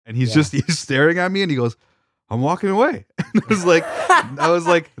And he's staring at me and he goes, I'm walking away. And I was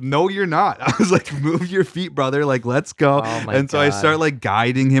like, no, you're not. I was like, move your feet, brother. Like, let's go. Oh my and so God. I start like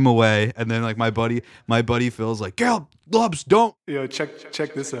guiding him away. And then like my buddy Phil's like, Caleb, Lubs, don't. Yo, check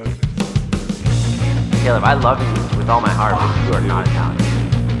this out. Caleb, I love you with all my heart, but you are not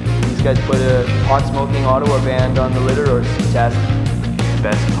Italian. These guys put a pot smoking Ottawa band on the litter or test.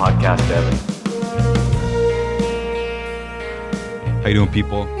 Best podcast ever. How you doing,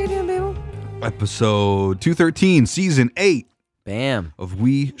 people? How you doing, baby? Episode 213, season 8 Bam. of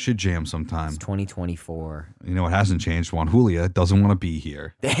We Should Jam Sometime. It's 2024. You know what hasn't changed? Juan Julia doesn't want to be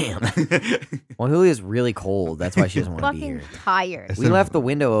here. Damn. Well, Julia's really cold. That's why she doesn't want to be Fucking here. tired. We left the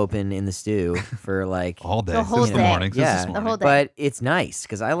window open in the stew for like All day. The whole Since the day. morning. Since yeah, this morning. whole day. but it's nice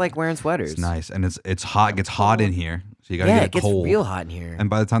because I like wearing sweaters. It's nice. And it's hot. It gets hot in here. So you got to Yeah, get it gets cold. real hot in here. And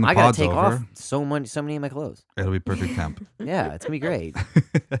by the time the I gotta pod's take over, off so many of my clothes. it'll be perfect temp. Yeah, it's gonna be great.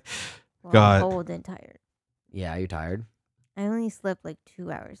 Well, God. I'm cold and tired. Yeah, you're tired. I only slept like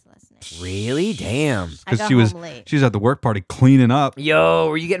 2 hours last night. Really? Damn. I got she was home late. she was at the work party cleaning up. Yo,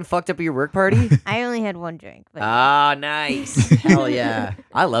 were you getting fucked up at your work party? I only had one drink. But Ah, nice. Hell yeah.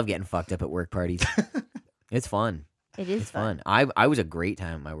 I love getting fucked up at work parties. It's fun. it is It's fun. I was a great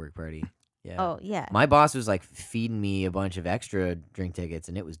time at my work party. Yeah. Oh, yeah. My boss was like feeding me a bunch of extra drink tickets,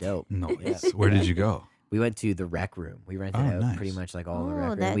 and it was dope. No. Yeah. Where did you go? We went to the rec room. We rented Oh, out nice. pretty much like all the Oh, rec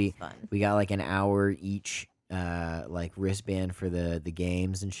room. that's We fun. got like an hour each, like wristband for the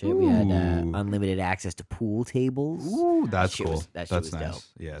games and shit. We had Ooh. unlimited access to pool tables. Ooh, that's shit cool. was- that shit That's was nice. dope.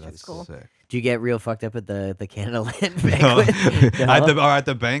 Yeah, Shit that's was cool. sick. Did you get real fucked up at the Canada Land No. banquet? at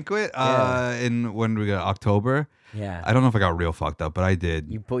the banquet Yeah. in when we got October. Yeah. I don't know if I got real fucked up, but I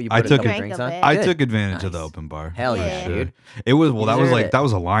did. You put I a took couple it. drinks on. Drank I Good. took advantage of the Nice. open bar. Hell for yeah, sure. dude. It was You that was deserve like it. that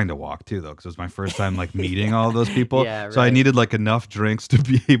was a line to walk too though, because it was my first time like meeting all of those people. Yeah, So I right. needed like enough drinks to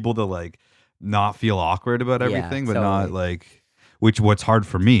be able to like not feel awkward about Yeah, everything, but not totally. like what's hard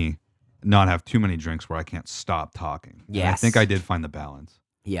for me, not have too many drinks where I can't stop talking. And I think Yes. I did find the balance.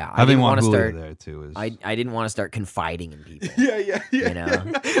 Yeah. I Having didn't Juan want to Julia start. there too is I didn't want to start confiding in people. yeah. You know,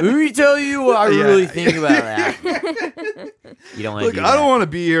 let me tell you what I Yeah. really think about that. You don't want to Look, do I don't that. want to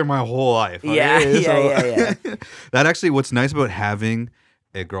be here my whole life. Yeah, okay? yeah. That actually, what's nice about having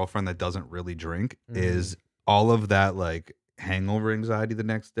a girlfriend that doesn't really drink is all of that like hangover anxiety the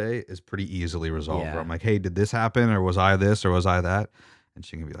next day is pretty easily resolved. Yeah. Where I'm like, hey, did this happen, or was I this, or was I that? And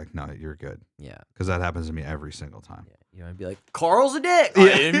she can be like, no, you're good, Yeah. because that happens to me every single time. You want to be like, Carl's a dick. I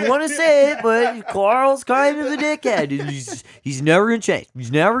didn't want to say it, but Carl's kind of a dickhead. He's never gonna change. He's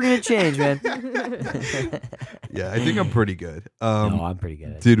never gonna change, man. Yeah, I think I'm pretty good. No, I'm pretty good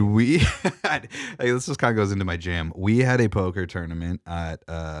at it. Did we? Hey, this just kind of goes into my jam. We had a poker tournament at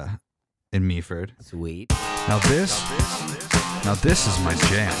in Meaford. Sweet. Now this is my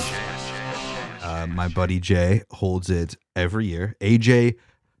jam. My buddy Jay holds it every year. AJ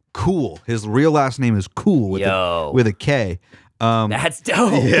Cool. His real last name is Cool with Yo. a K. That's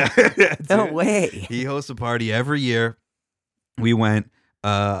dope. Yeah. No Dude. way. He hosts a party every year. We went.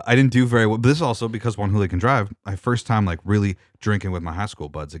 I didn't do very well, but this is also because Juan Julia can drive. My first time like really drinking with my high school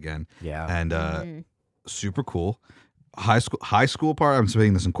buds again, Yeah. and super cool. High school party. I'm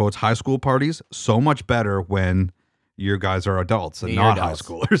saying this in quotes. High school parties so much better when you guys are adults and You're not adults.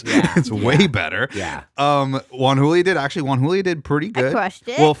 high schoolers. Yeah. It's way better. Yeah. Juan Julia did pretty good. crushed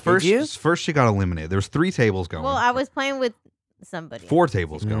it. Well, Did you? first she got eliminated. There was 3 tables going. Well, I was playing with somebody. 4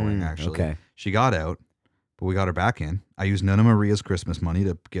 tables going actually. Okay. She got out, but we got her back in. I used Nana Maria's Christmas money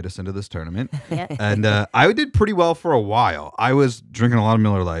to get us into this tournament. Yeah. And I did pretty well for a while. I was drinking a lot of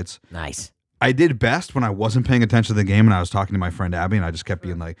Miller Lights. Nice. I did best when I wasn't paying attention to the game and I was talking to my friend Abby and I just kept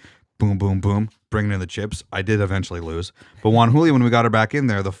being like, boom, boom, boom, bringing in the chips. I did eventually lose. But Juan Julia, when we got her back in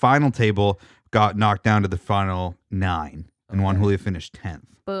there, the final table got knocked down to the final 9. And Juan Julia finished 10th.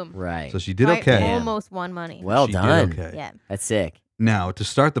 Boom. Right. So she did I okay. almost won money. Well She done. did okay. Yeah. That's sick. Now, to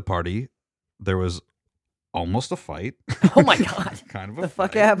start the party, there was almost a fight. Oh my god. Kind of a The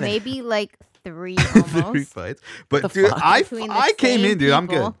fuck fight. happened? Maybe like 3 3 almost. fights. But the dude, fuck? Between the I came same in, dude. I'm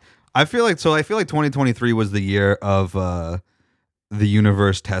good. people. I feel like 2023 was the year of the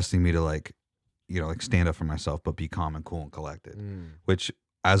universe testing me to like stand up for myself, but be calm and cool and collected. Which,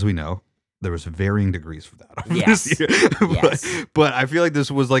 as we know, there was varying degrees for that. over Yes. this year. Yes. But I feel like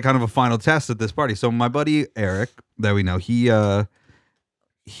this was like kind of a final test at this party. So my buddy Eric, that we know, he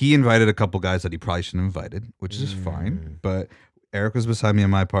invited a couple guys that he probably shouldn't have invited, which is fine. But Eric was beside me at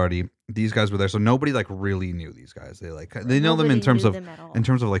my party. These guys were there, so nobody like really knew these guys. They know them in Nobody terms knew of them at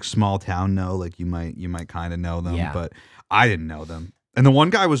all. like small town know, like you might kind of know them, Yeah. but I didn't know them. And the one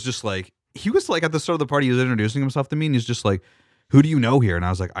guy was just like, he was like at the start of the party, he was introducing himself to me, and he's just like, who do you know here? And I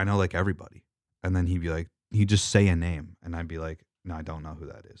was like, I know like everybody. And then he'd be like, he'd just say a name, and I'd be like, no, I don't know who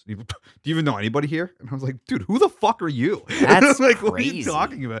that is. Do you even know anybody here? And I was like, dude, who the fuck are you? That's like, what are you crazy.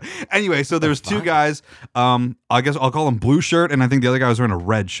 talking about? Anyway, so there was two guys. I guess I'll call them blue shirt, and I think the other guy was wearing a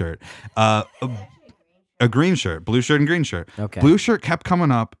red shirt. A green shirt, blue shirt and green shirt. Okay. Blue shirt kept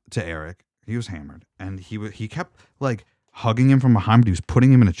coming up to Eric. He was hammered, and he kept like hugging him from behind, but he was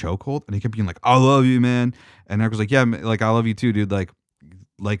putting him in a chokehold, and he kept being like, I love you, man. And Eric was like, yeah, like, I love you too, dude.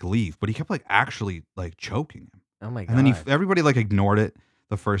 Like leave. But he kept like actually like choking him. Oh my God. And then everybody like ignored it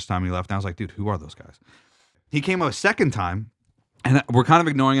the first time he left. And I was like, dude, who are those guys? He came a second time, and we're kind of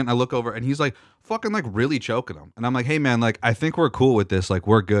ignoring it. And I look over, and he's like fucking like really choking him. And I'm like, hey man, like I think we're cool with this. Like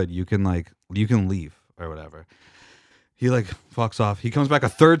we're good. You can leave or whatever. He like fucks off. He comes back a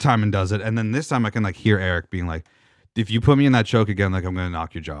third time and does it. And then this time I can like hear Eric being like, if you put me in that choke again, like I'm gonna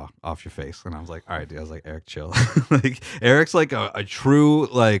knock your jaw off your face. And I was like, all right, dude. I was like, Eric, chill. Like Eric's like a true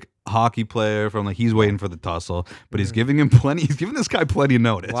like hockey player from like he's waiting for the tussle, but he's giving this guy plenty of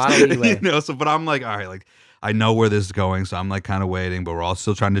notice. Wow, anyway. So but I'm like, all right, like I know where this is going, so I'm like kind of waiting, but we're all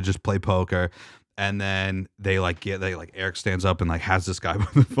still trying to just play poker. And then Eric stands up and like has this guy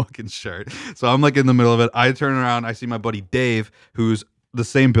with the fucking shirt. So I'm like in the middle of it. I turn around, I see my buddy Dave, who's the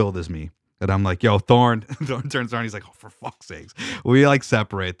same build as me. And I'm like, yo, Thorn. Thorn turns around. He's like, oh, for fuck's sakes. We like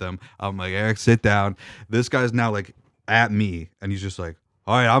separate them. I'm like, Eric, sit down. This guy's now like at me, and he's just like,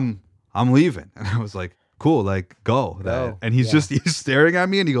 all right, I'm leaving. And I was like, cool, like go. And he's staring at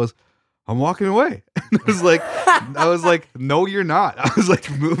me, and he goes, I'm walking away. And I was like, no, you're not. I was like,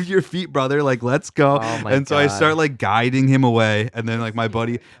 move your feet, brother. Like, let's go. Oh my and so I God. start like guiding him away. And then like my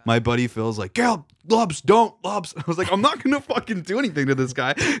buddy Phil's like, Gerald, Lubs. I was like, I'm not gonna fucking do anything to this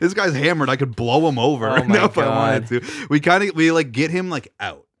guy. This guy's hammered. I could blow him over Oh my if I wanted to. We like get him like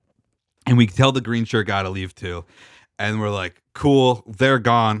out, and we tell the green shirt guy to leave too. And we're like, cool, they're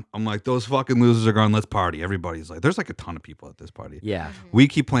gone. I'm like, those fucking losers are gone. Let's party. Everybody's like, there's like a ton of people at this party. Yeah. We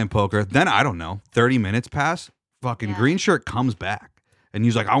keep playing poker. Then I don't know, 30 minutes pass. Fucking green shirt comes back. And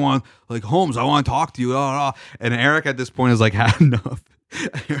he's like, Holmes, I want to talk to you. And Eric at this point is like, had enough.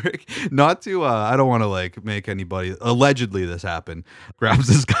 Eric, not to, I don't want to like make anybody, allegedly this happened, grabs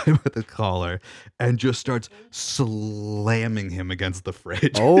this guy by the collar and just starts slamming him against the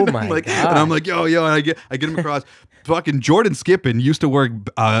fridge. Oh And my God. God. And I'm like, yo, and I get him across. Fucking Jordan Skippin used to work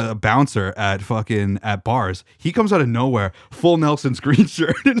bouncer at bars. He comes out of nowhere, full Nelson screen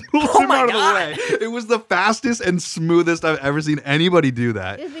shirt, and pulls him out of the way. It was the fastest and smoothest I've ever seen anybody do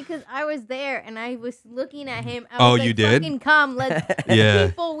that. It was because I was there and I was looking at him. I Oh, was like, you did? Fucking come, let's Yeah,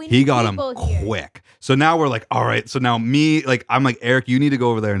 people. We he need got him people here. quick. So now we're like, all right. So now I'm like, Eric, you need to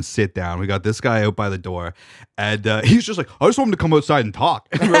go over there and sit down. We got this guy out by the door, and he's just like, I just want him to come outside and talk.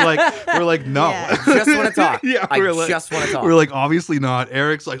 And we're like, no, Yeah. Just want to talk. Yeah, I we're like- just want to talk. We're like, obviously not.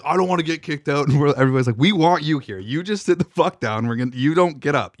 Eric's like, I don't want to get kicked out, and everybody's like, we want you here. You just sit the fuck down. You don't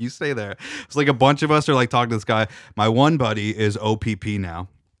get up. You stay there. It's like a bunch of us are like talking to this guy. My one buddy is OPP now.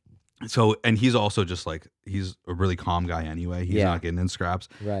 So, and he's also just like, he's a really calm guy anyway. He's not getting in scraps.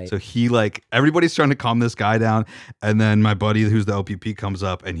 Right. So he like, everybody's trying to calm this guy down. And then my buddy who's the OPP comes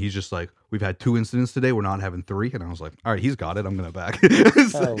up and he's just like, we've had 2 incidents today. We're not having 3. And I was like, all right, he's got it. I'm going to back.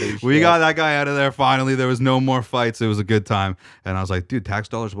 So Holy we shit. got that guy out of there. Finally, there was no more fights. It was a good time. And I was like, dude, tax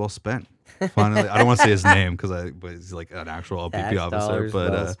dollars well spent. Finally, I don't want to say his name but he's like an actual LPP Tax officer. dollars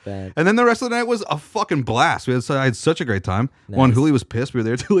But well spent. and then the rest of the night was a fucking blast. I had such a great time. One, Nice. Huli was pissed. We were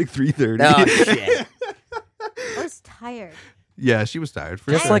there till like 3:30. Oh shit. I was tired. Yeah, she was tired.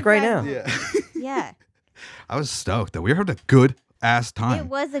 For Just sure. like right now. Yeah, Yeah, I was stoked though. We were having a good ass time. it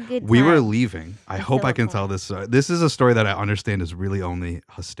was a good time. We were leaving. I I'm hope still I can full. tell this story. This is a story that I understand is really only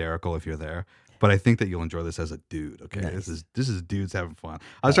hysterical if you're there. But I think that you'll enjoy this as a dude. Okay, Nice. this is dudes having fun.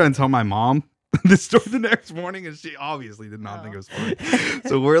 I was trying to tell my mom this story the next morning, and she obviously did not think it was funny.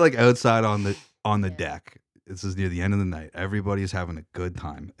 So we're like outside on the deck. This is near the end of the night. Everybody's having a good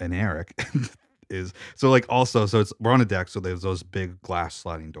time, and Eric is we're on a deck. So there's those big glass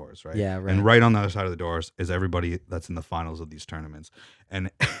sliding doors, right? Yeah, right. And right on the other side of the doors is everybody that's in the finals of these tournaments.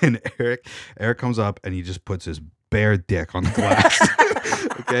 And Eric comes up and he just puts his bare dick on the glass.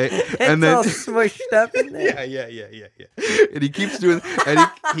 Okay, and then all smushed up in there. yeah. And he keeps doing, and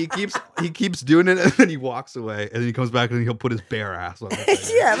he keeps doing it, and then he walks away, and then he comes back and he'll put his bare ass on the thing.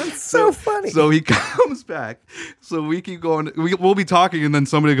 Yeah, that's so funny. So he comes back. So we keep going. We'll be talking, and then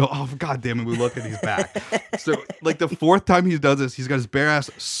somebody go, "Oh, god damn it!" We look, and he's back. So like the 4th time he does this, he's got his bare ass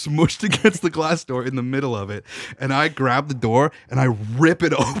smushed against the glass door in the middle of it, and I grab the door and I rip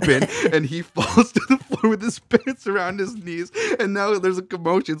it open, and he falls to the floor with his pants around his knees, and now there's a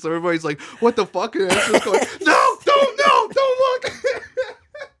commotion. So everybody's like, "What the fuck?" And I'm just going, "No, don't look."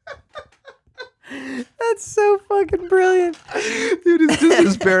 That's so fucking brilliant. Dude, it's just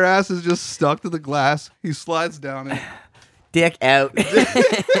his bare ass is just stuck to the glass. He slides down it. Dick out.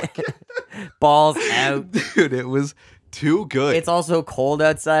 Balls out. Dude, it was too good. It's also cold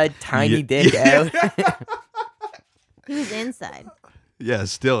outside. Tiny Yeah. dick out. He was inside. Yeah,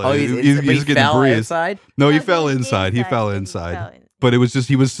 still. Oh, he's getting fell breeze. outside. No, he No, fell was inside. He fell He inside. fell in. But he was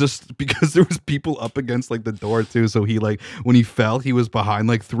just because there was people up against like the door too. So he like when he fell, he was behind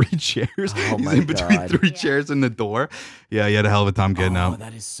like 3 chairs. Oh, He's my in between God. 3 Yeah. chairs and the door. Yeah, he had a hell of a time getting Oh, out.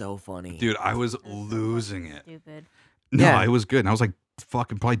 that is so funny. Dude, I was losing it. Stupid. No, Yeah. it was good. And I was like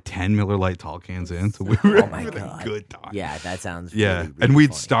fucking probably 10 Miller Lite tall cans in. So we were Oh my having God. a good time. Yeah, that sounds Yeah. really, really and we'd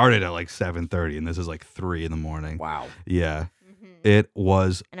funny. started at like 7:30 and this is like 3 in the morning. Wow. Yeah. Mhm. It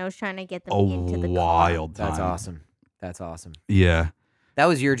was And I was trying to get them a into the wild time. That's awesome. That's awesome. Yeah. That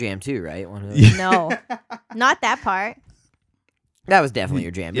was your jam too, right? One of those? Yeah. car. No, not that part. That was definitely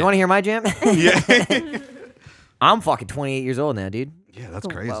your jam. You Yeah. want to hear my jam? Yeah. I'm fucking 28 years old now, dude. Yeah, that's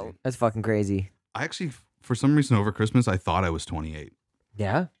crazy. Whoa. That's fucking crazy. I actually, for some reason, over Christmas, I thought I was 28.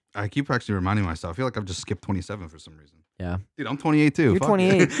 Yeah. I keep actually reminding myself. I feel like I've just skipped 27 for some reason. Yeah. Dude, I'm 28 too. You're Fuck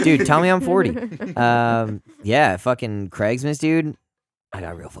 28. it. Dude, tell me I'm 40. Yeah, fucking Craigslist, dude. I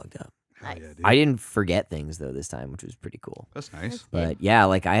got real fucked up. Hell yeah, Nice. dude. I didn't forget things though this time, which was pretty cool. That's nice. But yeah,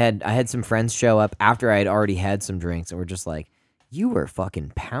 like I had some friends show up after I had already had some drinks and were just like, "You were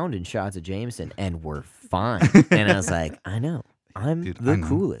fucking pounding shots of Jameson and we're fine." And I was like, "I know. I'm Dude, the I know.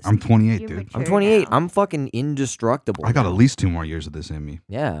 coolest. I'm 28, You're dude. mature I'm 28. now. I'm fucking indestructible. I got now. at least 2 more years of this in me.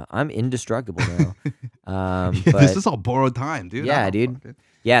 Yeah, I'm indestructible now. Yeah, But this is all borrowed time, dude. Yeah, I don't dude. fuck it.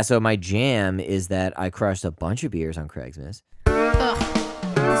 yeah, so my jam is that I crushed a bunch of beers on Craigslist. Ugh,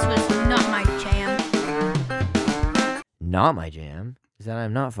 this was not my jam. Not my jam is that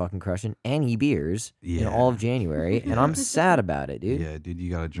I'm not fucking crushing any beers in Yeah. all of January, and I'm sad about it, dude. Yeah, dude, you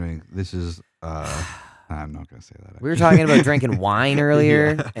got to drink. This is, I'm not going to say that. We were talking about drinking wine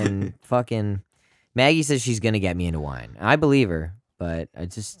earlier, Yeah. and fucking Maggie says she's gonna get me into wine. I believe her, but I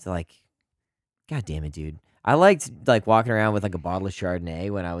just like, god damn it, dude. I liked like walking around with like a bottle of Chardonnay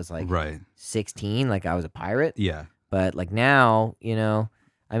when I was like Right. 16, like I was a pirate. Yeah. But like now, you know,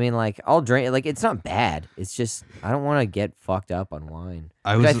 I mean, like I'll drink. Like it's not bad. It's just I don't want to get fucked up on wine,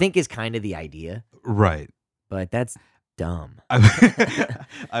 I which was I think is kind of the idea. right. But that's dumb.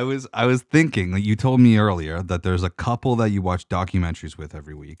 I was thinking, like you told me earlier that there's a couple that you watch documentaries with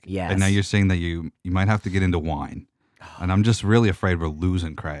every week. Yes. And now you're saying that you might have to get into wine. And I'm just really afraid we're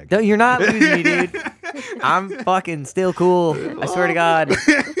losing Craig. No, you're not losing me, dude. I'm fucking still cool. I swear to God.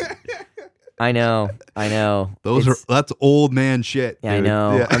 I know. That's old man shit. Yeah, I dude.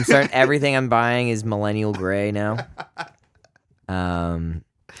 know. Yeah. I'm starting. Everything I'm buying is millennial gray now.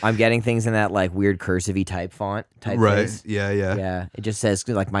 I'm getting things in that like weird cursive type font type right. face. Yeah, yeah. Yeah, it just says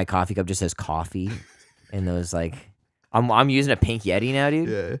like my coffee cup just says coffee, and those like I'm using a pink Yeti now, dude.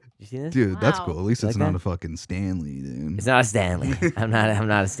 Yeah. You see this? Dude, that's Wow. cool. At least You it's like not that? a fucking Stanley, dude. It's not a Stanley. I'm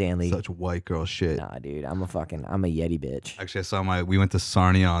not a Stanley. Such white girl shit. Nah, dude. I'm a Yeti bitch. Actually, I saw we went to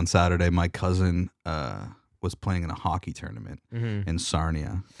Sarnia on Saturday. My cousin was playing in a hockey tournament Mm-hmm. in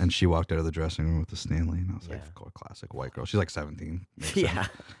Sarnia, and she walked out of the dressing room with the Stanley, and I was like, Yeah. of course, classic white girl. She's like 17. Makes sense. Yeah.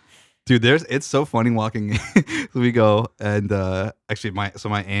 Dude, it's so funny walking in. So we go, and actually my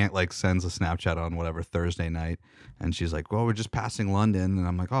aunt like sends a Snapchat on whatever Thursday night, and she's like, well, we're just passing London, and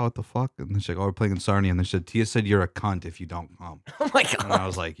I'm like, oh, what the fuck? And then she's like, oh, we're playing in Sarnia, and then she said, Tia said you're a cunt if you don't come. Oh my And I god.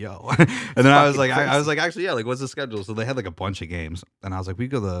 was like, yo. And then I was fucking like, I crazy. was like, actually, yeah, like, what's the schedule? So they had like a bunch of games. And I was like, we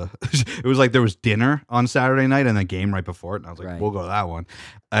go it was like there was dinner on Saturday night and a game right before it. And I was like, Right. we'll go to that one.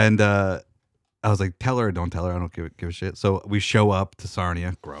 And I was like, tell her or don't tell her. I don't give a shit. So we show up to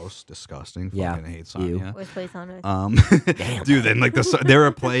Sarnia. Gross, disgusting. Yeah, Fucking hate Sarnia. Worst place on earth. Damn. Dude, then like they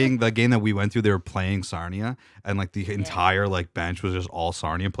were playing the game that we went to. They were playing Sarnia, and like the entire like bench was just all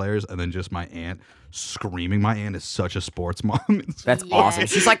Sarnia players, and then just my aunt screaming. My aunt is such a sports mom. It's- That's Yeah. awesome.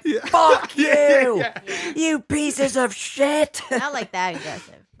 She's like, Yeah. fuck you, Yeah. you pieces of shit. Not like that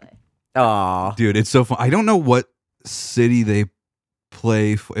aggressive, but Aw. Dude, it's so fun. I don't know what city they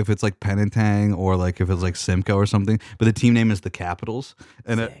play if it's like Penetang or like if it's like Simcoe or something, but the team name is the Capitals,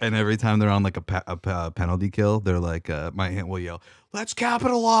 and Sick. and every time they're on like a penalty kill, they're like my aunt will yell, "Let's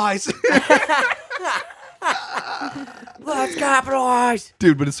capitalize." Let's capitalize.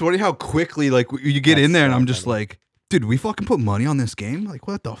 Dude, but it's funny how quickly like you get That's in there and so I'm just funny. like, dude, we fucking put money on this game? Like,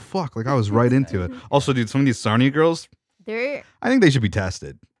 what the fuck? Like, I was right into it. Also, dude, some of these Sarnia girls, they I think they should be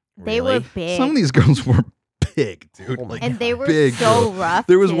tested. were Really? big. Some of these girls were big, dude. Oh my Like, and they were big so girl. rough.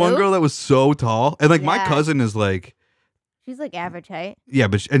 there was one too. girl that was so tall, and like my Yeah. cousin is like She's like average height. Yeah,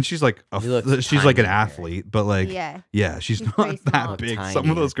 but and she's like She looks she's like an tiny, athlete, but like Yeah. she's She's not pretty that small. big. Tiny, Some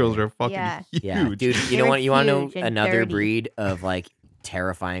of those girls yeah. are fucking Yeah. huge. Yeah, dude. You know They're what? You want to know huge and another dirty. breed of like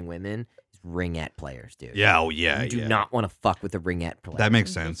terrifying women? Is ringette players, dude. Yeah, oh yeah, You do yeah. not want to fuck with a ringette player. That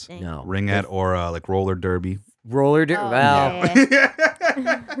makes sense. Interesting. no Ringette or like roller derby. roller. Oh, Well,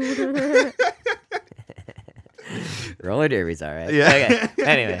 yeah. roller derby's all right. Yeah. Okay.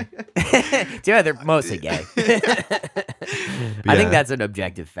 Anyway, dude, they're mostly gay. I Yeah. think that's an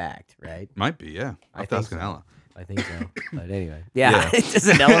objective fact, right? Might be, yeah. I I'll think ask so. Ella. I think so. But anyway, yeah. Does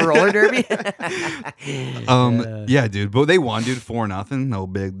Anella roller derby? Yeah, dude. But they won, dude, 4-0. No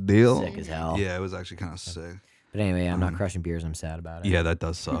big deal. Sick as hell. Yeah, it was actually kind of sick. But anyway, I'm not crushing beers. I'm sad about it. Yeah, that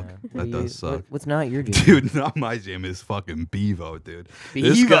does suck. What That do you- does suck. What's not your jam? Dude, not my jam is fucking Bevo, dude.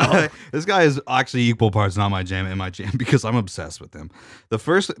 Bevo. This guy is actually equal parts not my jam and my jam because I'm obsessed with him.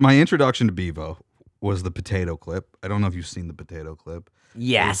 My introduction to Bevo was the potato clip. I don't know if you've seen the potato clip.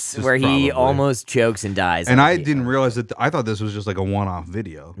 Yes, Just where he probably. almost chokes and dies. And on I the- didn't realize that. I thought this was just like a one-off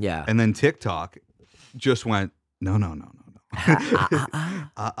video. Yeah. And then TikTok just went, no.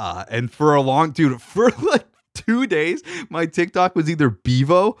 And for a long, dude, for like 2 days, my TikTok was either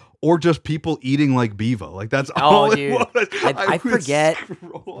Bevo or just people eating like Bevo. Like that's all dude. it was. I would forget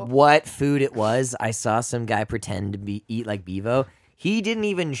scroll up. what food it was. I saw some guy pretend to eat like Bevo. He didn't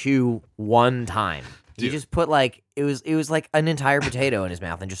even chew one time. He Dude. just put like it was like an entire potato in his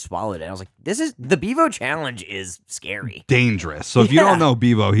mouth and just swallowed it. I was like, this is the Bevo challenge is scary. Dangerous. So if you Yeah. don't know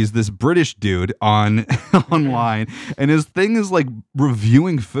Bevo, he's this British dude on online, and his thing is like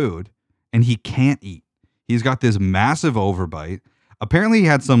reviewing food, and he can't eat. He's got this massive overbite. Apparently, he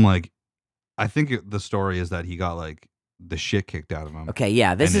had some like, I think the story is that he got like the shit kicked out of him. Okay,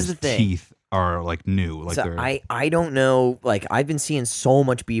 yeah, this and is his the thing. Teeth are like new. Like So they're I don't know. Like I've been seeing so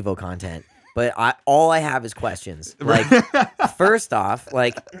much Bevo content, but all I have is questions. Like first off,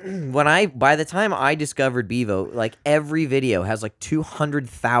 like by the time I discovered Bevo, like every video has like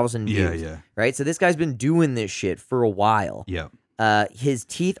 200,000 views. yeah. Right. So this guy's been doing this shit for a while. Yeah. His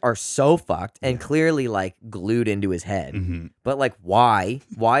teeth are so fucked and clearly like glued into his head. hmm But like, why?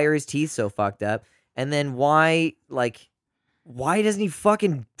 Why are his teeth so fucked up? And then why doesn't he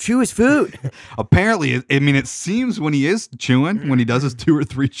fucking chew his food? Apparently, I mean, it seems when he is chewing, when he does his 2 or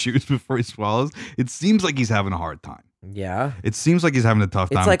 3 chews before he swallows, it seems like he's having a hard time. Yeah. It seems like he's having a tough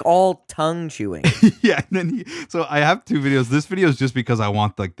time. It's like all tongue chewing. Yeah, and then so I have 2 videos. This video is just because I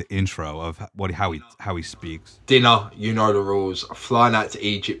want like the intro of how he speaks. Dinner, you know the rules. I'm flying out to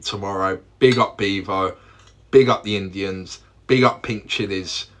Egypt tomorrow. Big up Bevo, big up the Indians, big up Pink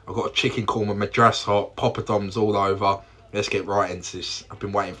Chilies. I've got a chicken korma, madras hot, poppadoms all over. Let's get right into this. I've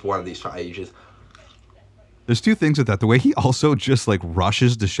been waiting for one of these for ages. There's 2 things with that. The way he also just like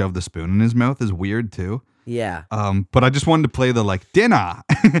rushes to shove the spoon in his mouth is weird too. Yeah. But I just wanted to play the like dinner.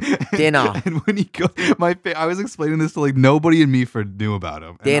 Dinner. And when he goes, I was explaining this to like nobody in Meaford knew about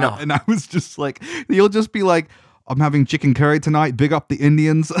him. Dinner. And I was just like, he'll just be like, I'm having chicken curry tonight. Big up the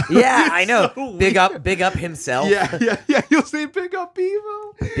Indians. Yeah, I know. So Big up himself. Yeah. You'll say big up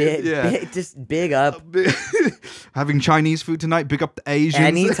Bevo. Just big up. Having Chinese food tonight. Big up the Asians.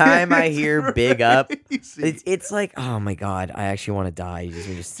 Anytime I hear big up, Crazy. it's like, oh my god, I actually want to die. You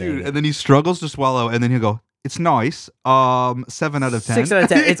just saying Dude, it. and then he struggles to swallow, and then he'll go, "It's nice. 7 out of 10. 6 out of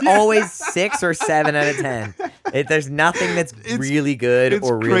 10. It's always 6 or 7 out of 10. There's nothing that's really good It's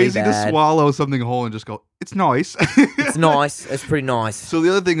or really crazy to bad. swallow something whole and just go, "It's nice." It's nice. It's pretty nice. So the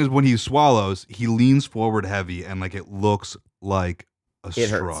other thing is when he swallows, he leans forward heavy, and like it looks like a It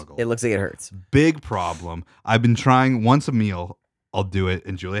hurts. struggle. It looks like it hurts. Big problem. I've been trying once a meal. I'll do it,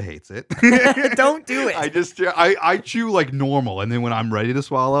 and Julia hates it. Don't do it. I chew like normal, and then when I'm ready to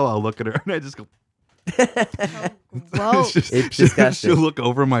swallow, I'll look at her and I just go. Whoa. It's disgusting. She'll look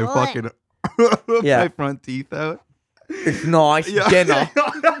over my What? fucking Yeah. my front teeth out. It's nice. Yeah.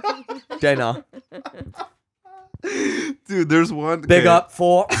 Dinner. Dude, there's one. Big okay. up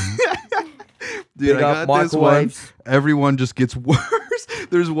for. Dude, Big I up got this one. microwaves. Everyone just gets worse.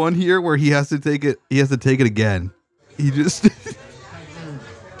 There's one here where he has to take it. He has to take it again. He just.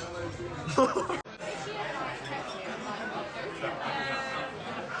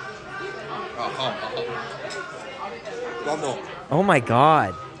 Oh my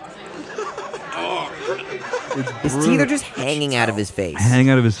god. His teeth are just hanging out of his face. Hang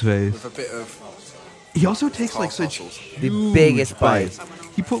out of his face. A bit of He also takes like such The huge biggest bite. bites.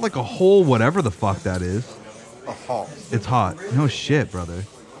 He put like a whole whatever the fuck that is. hot. It's hot. No shit, brother.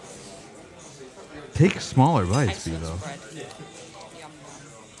 Take smaller bites, Bevo.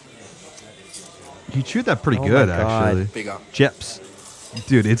 You chewed that pretty Oh my good, God. actually. Big up. Chips.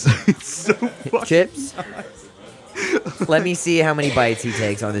 Dude, it's so fucking Chips. Let me see how many bites he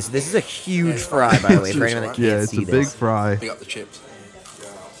takes on this. This is a huge fry, by the way, for anyone that can't Yeah, it's see a big this. fry. Pick up the chips.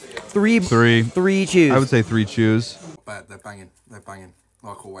 Three Three chews. I would say 3 chews. Bad. They're banging.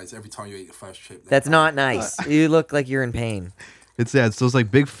 Like always. Every time you eat the first chip. That's not nice. You look like you're in pain. It's those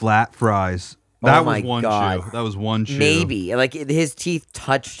like big flat fries. That my was one God. chew. That was one chew. Maybe. Like, his teeth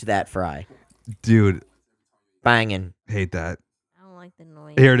touched that fry. Dude, Banging. hate that. I don't like the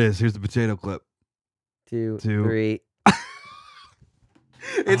noise. Here it is. Here's the potato clip. 2, Two. 3.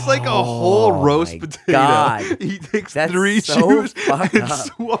 It's like a whole roast my potato. God. He takes That's 3 so chews fucked and up.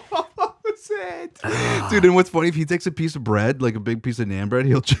 swallows it. Dude, and what's funny, if he takes a piece of bread, like a big piece of naan bread,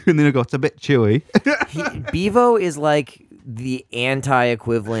 he'll chew and then he'll go, it's a bit chewy. Bevo is like the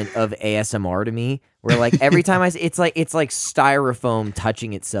anti-equivalent of ASMR to me, where like every time it's like styrofoam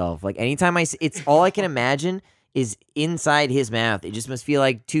touching itself. Like anytime it's all I can imagine is inside his mouth. It just must feel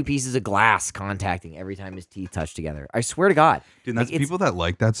like 2 pieces of glass contacting every time his teeth touch together. I swear to God. Dude, Like, that's people that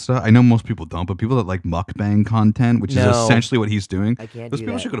like that stuff. I know most people don't, but people that like mukbang content, which is No. essentially what he's doing, I can't those do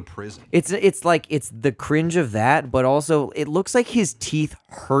people that. should go to prison. It's like it's the cringe of that, but also it looks like his teeth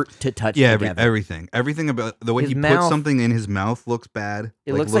hurt to touch Yeah, together. everything about the way His he puts mouth- something in his mouth looks bad.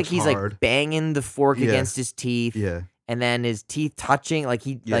 It looks like he's hard. like banging the fork Yeah. against his teeth. Yeah, And then his teeth touching, like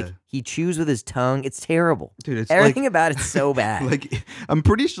Yeah. he chews with his tongue. It's terrible. dude, it's Everything like, about it's so bad. like I'm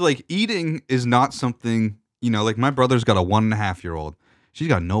pretty sure like eating is not something, like my brother's got a 1.5-year-old. She's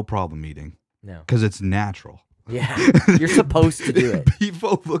got no problem eating no. because it's natural. Yeah. You're supposed to do it.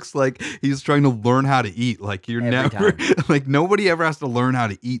 Bevo looks like he's trying to learn how to eat. Like you're Every never time. like nobody ever has to learn how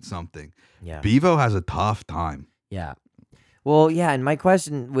to eat something. Yeah. Bevo has a tough time. Yeah. Well, yeah, and my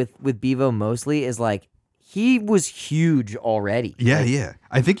question with Bevo mostly is like he was huge already. Yeah, Like, yeah.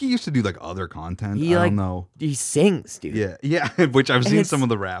 I think he used to do like other content. He, I like, don't know. He sings, dude. Yeah, yeah. Which I've And seen it's some of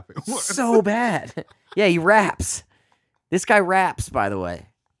the rapping. So bad. Yeah, he raps. This guy raps, by the way.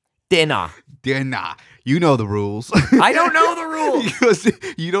 Dinner. Nah, you know the rules. I don't know the rules. Because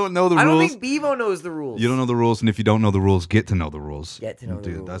you don't know the I don't rules. think Bevo knows the rules. You don't know the rules, and if you don't know the rules, get to know the rules. Get to know the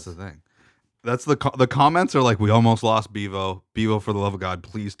Dude, rules. that's the thing. That's the comments are like, we almost lost Bevo. Bevo, for the love of God,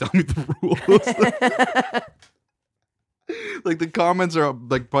 please tell me the rules. Like the comments are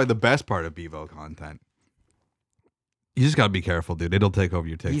like probably the best part of Bevo content. You just gotta be careful, dude. It'll take over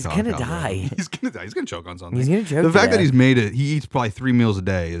your TikTok. He's gonna algorithm. die. He's gonna die. He's gonna choke on something. He's gonna choke The to fact that death. he's made it, he eats probably 3 meals a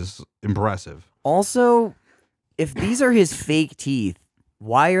day is impressive. Also, if these are his fake teeth,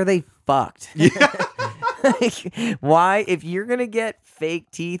 why are they fucked? Like, why? If you're gonna get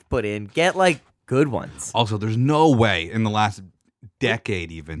fake teeth put in, get like good ones. Also, there's no way in the last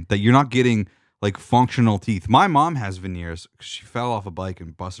decade even that you're not getting like functional teeth. My mom has veneers. She fell off a bike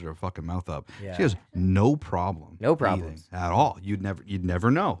and busted her fucking mouth up. Yeah. She has no problem. No problems. eating at all. You'd never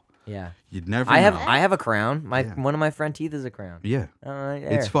know. Yeah, You'd never. I have know. a crown. Yeah. One of my front teeth is a crown. Yeah, Right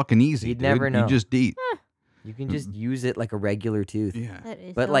there. it's fucking easy. You'd dude. never know. You just eat. You can just use it like a regular tooth. Yeah. That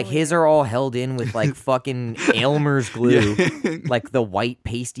is But so like his weird. are all held in with like fucking Elmer's glue, Yeah. like the white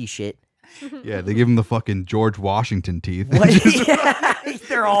pasty shit. Yeah, they give him the fucking George Washington teeth. What? Yeah,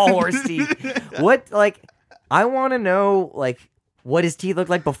 they're all horse teeth. What? Like, I want to know like what his teeth looked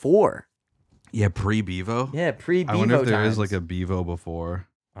like before. Yeah, pre-Bevo. Yeah, pre-Bevo I wonder if there times. is like a Bevo before.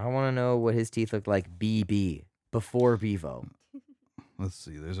 I want to know what his teeth looked like BB before Bevo. Let's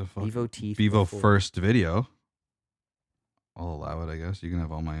see. There's a fucking Bevo teeth. Bevo before. first video. I'll allow it, I guess. You can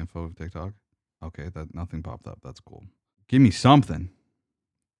have all my info of TikTok. Okay, that nothing popped up. That's cool. Give me something.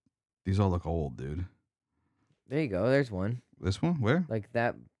 These all look old, dude. There you go. There's one. This one? Where? Like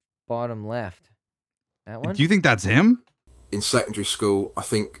that bottom left. That one. Do you think that's him? In secondary school, I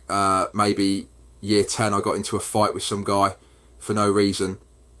think maybe year 10, I got into a fight with some guy for no reason.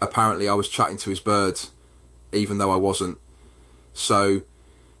 Apparently, I was chatting to his birds, even though I wasn't. So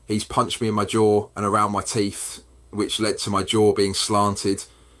he's punched me in my jaw and around my teeth, which led to my jaw being slanted,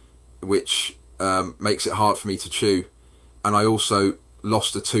 which makes it hard for me to chew. And I also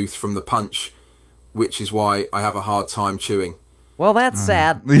lost a tooth from the punch, which is why I have a hard time chewing. Well, that's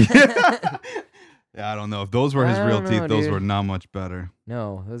sad. Yeah, I don't know. If those were his I real don't teeth, know, those dude. were not much better.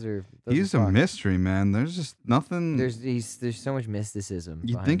 No, those are. He's a mystery, man. There's just nothing. There's so much mysticism.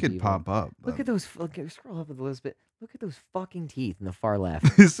 You'd behind think it'd Bevo. pop up. Look but- at those. Scroll up a little bit. Look at those fucking teeth in the far left.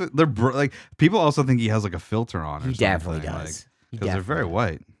 They're like people also think he has like a filter on. Or He something, definitely like, does. He because they're very definitely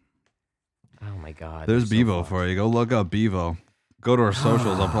white. does. Oh my god. There's they're so Bevo fucked. for you. Go look up Bevo. Go to our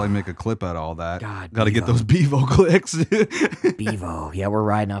socials. I'll probably make a clip out of all that. God, Gotta get Bevo. those Bevo clicks. Bevo. Yeah, we're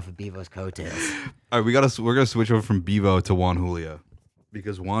riding off of Bevo's coattails. All right, we're gonna switch over from Bevo to Juan Julia,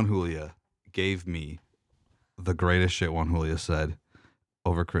 because Juan Julia gave me the greatest shit Juan Julia said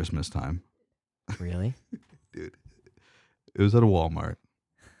over Christmas time. Really? Dude, It was at a Walmart.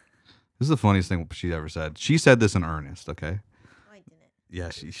 This is the funniest thing she ever said. She said this in earnest, okay? I didn't. Yeah,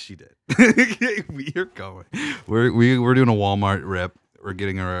 she did. We're going. We're doing a Walmart rip. We're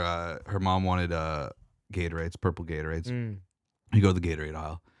getting her mom wanted Gatorades, purple Gatorades. You go to the Gatorade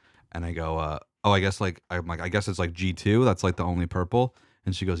aisle, and I go, I guess I guess it's like G2. That's like the only purple.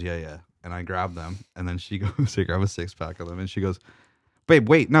 And she goes, yeah. And I grab them, and then she goes to grab a 6-pack of them, and she goes, babe,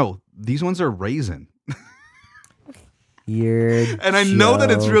 wait, no, these ones are raisin. You're And I know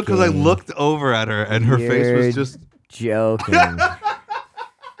that it's real because I joking. looked over at her, and her face was just. joking.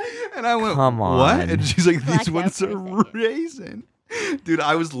 And I went, Come on. what? And she's like, these Blacked out ones for are a second. raisin. Dude,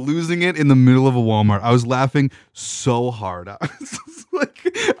 I was losing it in the middle of a Walmart. I was laughing so hard. I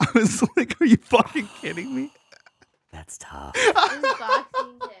was like, are you fucking kidding me? That's tough. It was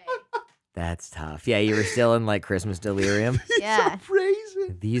Boxing Day. That's tough. Yeah, you were still in like Christmas delirium. Yeah.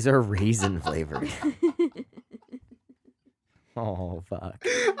 Raisin. These are raisin flavored. Oh fuck!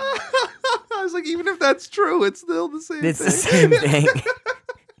 I was like, even if that's true, it's still the same It's thing. the same thing.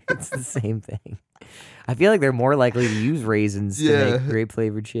 It's the same thing. I feel like they're more likely to use raisins to Yeah. make grape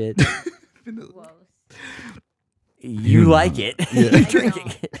flavored shit. Gross. You like it. You're I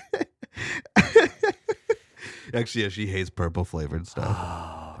drinking don't. it. Actually, yeah, she hates purple flavored stuff.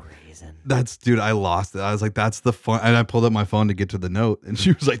 Oh, raisin. Dude, I lost it. I was like, that's the fun. And I pulled up my phone to get to the note, and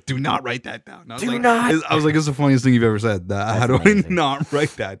she was like, do not write that down. And I was Do like, not. I was like, it's the funniest thing you've ever said. How do amazing. I not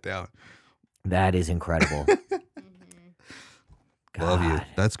write that down? That is incredible. Love you. God.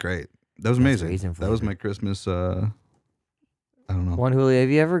 That's great. That was That's amazing. raisin That was flavored. my Christmas. I don't know. One Julio, have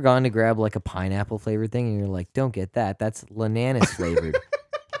you ever gone to grab like a pineapple flavored thing and you're like, don't get that. That's Lananis flavored.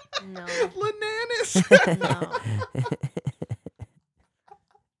 No. Bananas. No.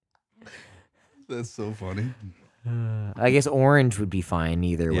 That's so funny. I guess orange would be fine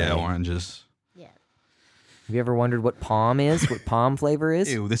either way. Yeah, oranges. Yeah. Have you ever wondered what palm is? What palm flavor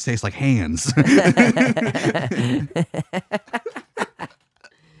is? Ew, this tastes like hands.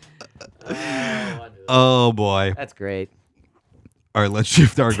 Oh boy. That's great. All right, let's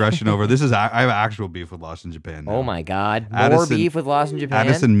shift our aggression over. This is I have actual beef with Lost in Japan now. Oh my God. More Addison- beef with Lost in Japan?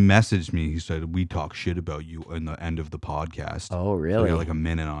 Addison messaged me. He said, we talk shit about you in the end of the podcast. Oh, So we really? got like a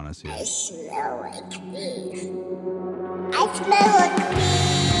minute on us here.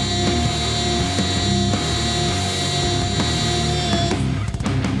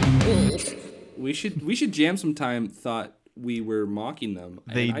 We should jam sometime. Thought we were mocking them.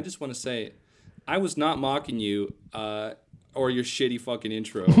 And I just want to say, I was not mocking you or your shitty fucking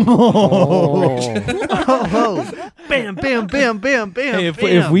intro. Bam, bam, bam, bam, bam. Hey, if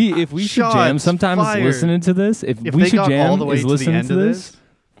bam. we should jam Shots sometime is fired. listening to this. If If we they should got jam all the way is to the listening end to of this.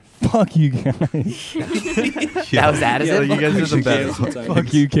 Fuck you guys. That was Addison? Yeah, you guys are the Jam best. sometime.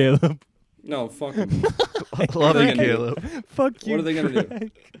 Fuck you, Caleb. No, fuck them. Love What are you, they gonna do? Caleb. Fuck you. What are they gonna do?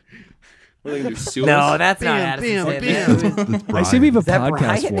 What are they gonna do? Sue No, us? that's not Bam, Addison. bam, saying bam. that. I see we have a Is that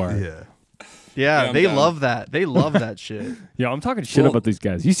podcast Brian? war. Yeah. Yeah, I'm they down. love that. They love that shit. Yeah, I'm talking shit Well- about these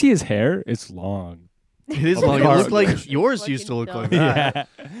guys. You see his hair? It's long. It is Oh, long. It hard. looked like yours used to look like that.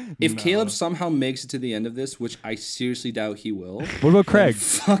 If No. Caleb somehow makes it to the end of this, which I seriously doubt he will. What about Craig?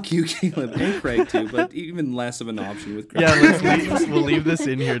 Fuck you, Caleb, and Craig too, but even less of an option with Craig. Yeah, we'll leave this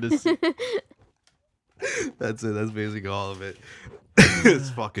in here to see. That's it. That's basically all of it. It's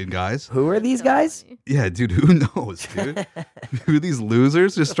fucking guys. Who are these guys? Yeah, dude, who knows, dude? Who are these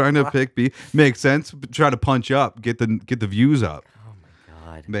losers just trying to pick beef? Makes sense. Try to punch up, get the views up.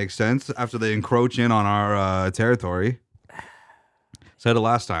 God. Makes sense after they encroach in on our territory. Said it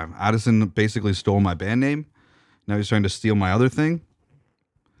last time. Addison basically stole my band name. Now he's trying to steal my other thing.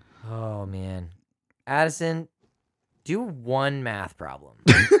 Oh, man. Addison, do one math problem.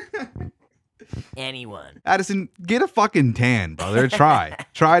 Anyone. Addison, get a fucking tan, brother. Try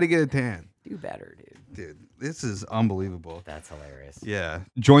to get a tan. Do better, dude. Dude, this is unbelievable. That's hilarious. Yeah.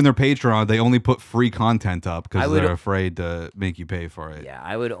 Join their Patreon. They only put free content up I because would- they're afraid to make you pay for it. Yeah,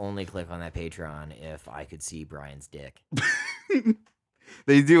 I would only click on that Patreon if I could see Brian's dick.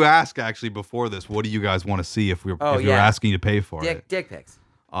 They do ask actually before this, what do you guys want to see if you're yeah. asking to pay for it? Dick pics.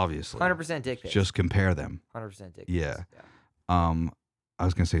 Obviously. 100% dick pics. Just compare them. 100% dick Yeah. pics. I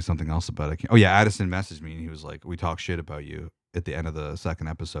was gonna say something else about it. Oh yeah, Addison messaged me and he was like, "We talk shit about you at the end of the second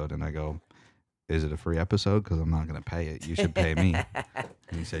episode," and I go, "Is it a free episode? Because I'm not gonna pay it. You should pay me."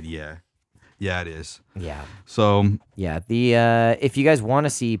 And he said, "Yeah, it is." Yeah. So Yeah. The if you guys want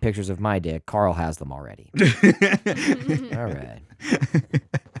to see pictures of my dick, Carl has them already. All right.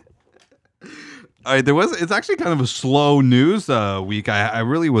 all right, it's actually kind of a slow news week. I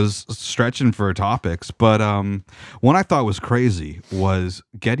really was stretching for topics, but one I thought was crazy was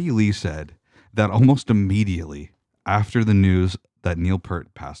Geddy Lee said that almost immediately after the news that Neil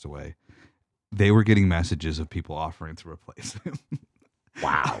Peart passed away, they were getting messages of people offering to replace him.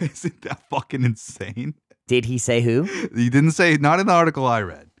 Wow. Isn't that fucking insane? Did he say who? He didn't say, not in the article I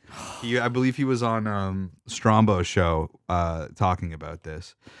read. I believe he was on Strombo's show talking about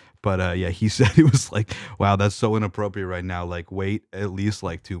this. But yeah, he said it was like, wow, that's so inappropriate right now. Like, wait at least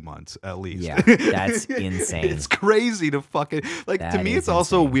like 2 months, at least. Yeah, that's insane. It's crazy to fucking, like, to That me, is it's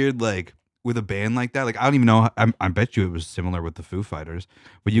also insane. weird, like, with a band like that. Like, I don't even know, I bet you it was similar with the Foo Fighters.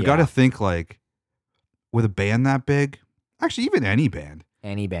 But you got to think, like, with a band that big, actually, even any band,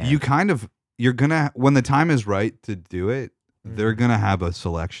 you kind of, you're going to, when the time is right to do it, they're going to have a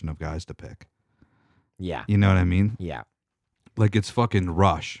selection of guys to pick. Yeah. You know what I mean? Yeah. Like, it's fucking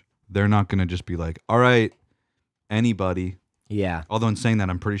Rush. They're not going to just be like, all right, anybody. Yeah. Although in saying that,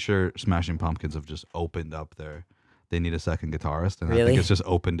 I'm pretty sure Smashing Pumpkins have just opened up they need a second guitarist. And I Really? think it's just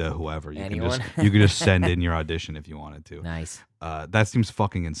open to whoever. Anyone? You can just send in your audition if you wanted to. Nice. That seems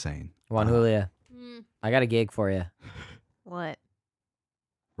fucking insane. Juan Julia, Mm. I got a gig for you. What?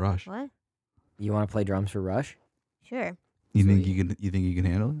 Rush. What? You want to play drums for Rush? Sure. You think you can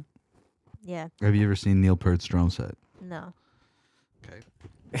handle it? Yeah. Have you ever seen Neil Peart's drum set? No. Okay.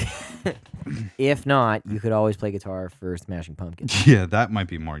 If not, you could always play guitar for Smashing Pumpkins. Yeah, that might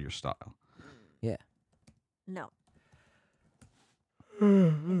be more your style. Yeah. No.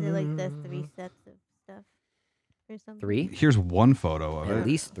 Is it like the 3 sets of stuff or something? 3? Here's one photo of At it.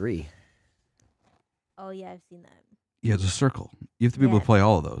 least 3. Oh yeah, I've seen that. Yeah, it's a circle. You have to be able Yeah. to play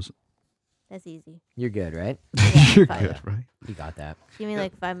all of those. That's easy. You're good, right? You're fine. good, right? You got that. Give me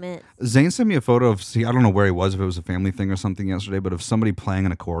like 5 minutes. Zane sent me a photo of, I don't know where he was, if it was a family thing or something yesterday, but of somebody playing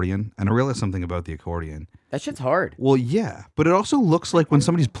an accordion. And I realized something about the accordion. That shit's hard. Well, yeah, but it also looks like when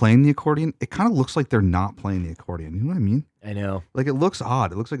somebody's playing the accordion, it kind of looks like they're not playing the accordion. You know what I mean? I know. Like, it looks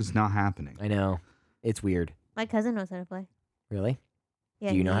odd. It looks like it's not happening. I know. It's weird. My cousin knows how to play. Really?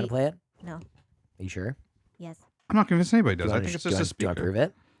 Yeah. Do you know how to play it? No. Are you sure? Yes. I'm not convinced anybody Do does. you I wanna think it's sh- do just you a wanna- do you speaker. wanna prove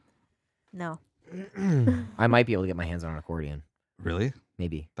it? No. I might be able to get my hands on an accordion. Really?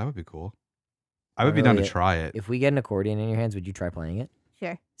 Maybe. That would be cool. I would be down to try it. If we get an accordion in your hands, would you try playing it?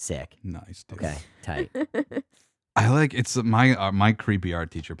 Sure. Sick. Nice, dude. Okay. Tight. I like it's my creepy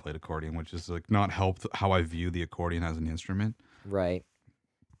art teacher played accordion, which is like not helped how I view the accordion as an instrument. Right.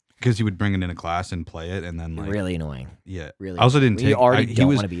 Because he would bring it into class and play it, and then like Really annoying. yeah. Really. I also didn't You take. already he don't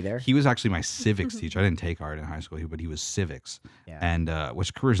was- wanna be there? He was actually my civics teacher. I didn't take art in high school, but he was civics. Yeah. And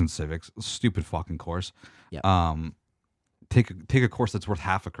which careers in civics? Stupid fucking course. Yep. Take a course that's worth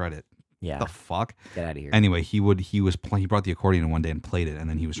half a credit. Yeah. The fuck. Get out of here. Anyway, he brought the accordion in one day and played it, and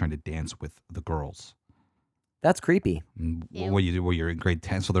then he was trying to dance with the girls. That's creepy. What you do? Well, you're in grade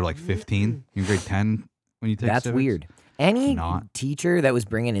 10, so they're like 15. You're in grade 10 when you take. That's civics? weird. Any Not. teacher that was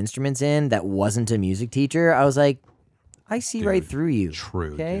bringing instruments in that wasn't a music teacher, I was like, I see right Dude, through you.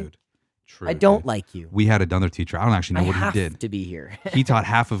 True, okay? dude. True. I don't dude. like you. We had another teacher. I don't actually know I what have he did. to be here. He taught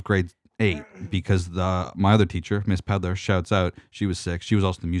half of grade 8 because my other teacher, Miss Pedler, shouts out, she was sick. She was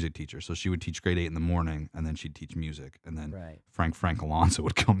also the music teacher, so she would teach grade 8 in the morning, and then she'd teach music, and then Right. Frank Alonso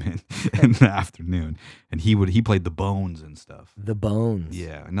would come in the afternoon, and he played the bones and stuff. The bones.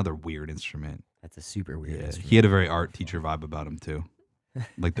 Yeah, another weird instrument. That's a super weird Yeah, instrument. he had a very art teacher vibe about him too,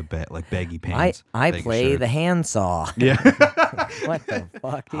 like like baggy pants. I baggy play shirt. the handsaw. Yeah. What the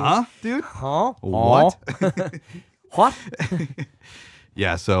fuck, dude? Huh, dude? Huh? What? What?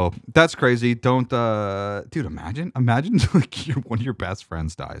 Yeah, so that's crazy. Don't, dude. Imagine like one of your best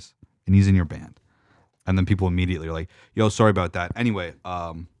friends dies, and he's in your band, and then people immediately are like, "Yo, sorry about that." Anyway,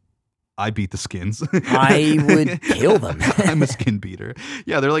 I beat the Skins. I would kill them. I'm a skin beater.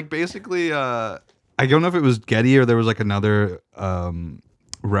 Yeah, they're like basically. I don't know if it was Getty or there was like another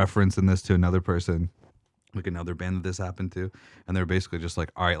reference in this to another person, like another band that this happened to, and they're basically just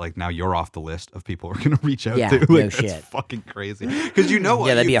like, all right, like now you're off the list of people we're gonna reach out Yeah, to. Like, no that's shit. fucking crazy. Because you know what?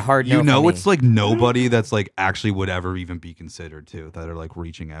 Yeah, that'd be a hard no You know, for me. it's like nobody that's like actually would ever even be considered too that are like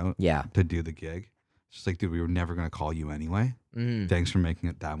reaching out. Yeah. To do the gig. It's just like, dude, we were never gonna call you anyway. Mm. Thanks for making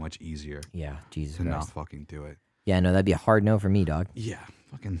it that much easier. Yeah, Jesus to not Christ. fucking do it. Yeah, no, that'd be a hard no for me, dog. Yeah,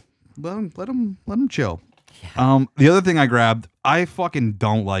 fucking let him chill. The other thing I grabbed, I fucking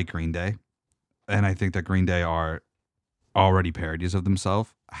don't like Green Day, and I think that Green Day are already parodies of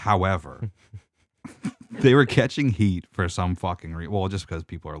themselves. However, they were catching heat for some fucking well, just because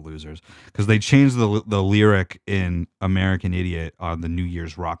people are losers. Because they changed the lyric in American Idiot on the New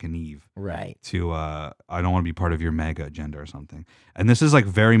Year's Rockin' Eve, right? To I don't want to be part of your MAGA agenda or something. And this is like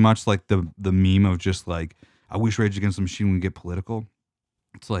very much like the meme of just like, I wish Rage Against the Machine would get political.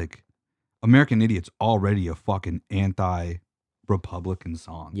 It's like American Idiot's already a fucking anti-Republican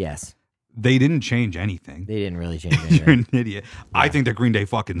song. Yes. They didn't change anything. They didn't really change You're anything. an idiot. I think that Green Day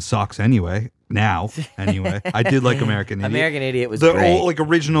fucking sucks anyway. Now, anyway. I did like American Idiot. American Idiot was the great. old, like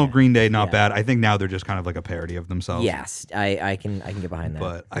original Green Day, not Yeah. bad. I think now they're just kind of like a parody of themselves. Yes, I can get behind that.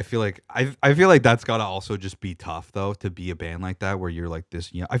 But I feel like I feel like that's gotta also just be tough though to be a band like that where you're like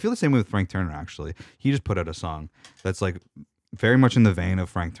this. I feel the same way with Frank Turner actually. He just put out a song that's like very much in the vein of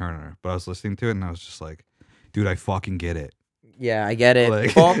Frank Turner. But I was listening to it and I was just like, dude, I fucking get it. Yeah, I get it.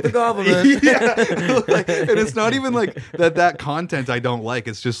 Like, Fuck the government. And it's not even like that content I don't like.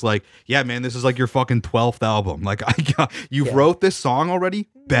 It's just like, yeah, man, this is like your fucking 12th album. Like you wrote this song already.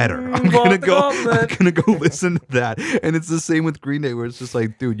 Better. I'm gonna go listen to that. And it's the same with Green Day, where it's just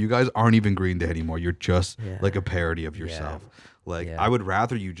like, dude, you guys aren't even Green Day anymore. You're just like a parody of yourself. Like I would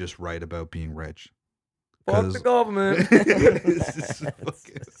rather you just write about being rich. Fuck the government.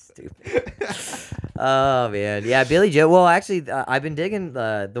 Stupid. Oh man, yeah, Billy Joe. Well, actually, I've been digging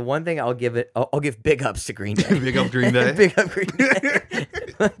the one thing. I'll give big ups to Green Day. Big up Green Day. Big up Green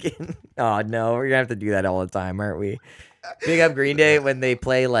Day. Oh no, we're gonna have to do that all the time, aren't we? Big up Green Day when they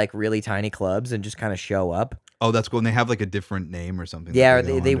play like really tiny clubs and just kind of show up. Oh, that's cool. And they have like a different name or something. Yeah, or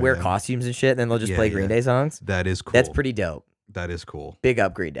go they under, wear costumes and shit, and then they'll just play Green Day songs. That is cool. That's pretty dope. That is cool. Big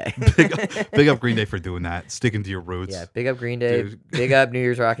up Green Day. big up Green Day for doing that, sticking to your roots. Yeah, big up Green Day. Dude. Big up New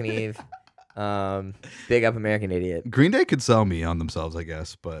Year's Rockin' Eve. Big up American Idiot. Green Day could sell me on themselves, I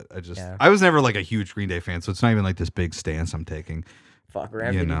guess, but I was never like a huge Green Day fan, so it's not even like this big stance I'm taking. Fuck, we're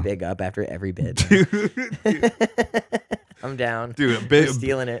gonna have to do big up after every bit. I'm down. Dude, We're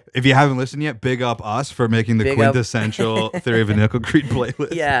stealing it. If you haven't listened yet, big up us for making the Big up. quintessential Theory of a Nickel Creed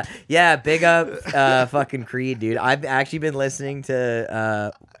playlist. Yeah, big up fucking Creed, dude. I've actually been listening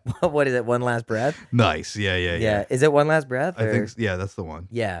to what is it, One Last Breath? Nice. Yeah. Is it One Last Breath? I or- think that's the one.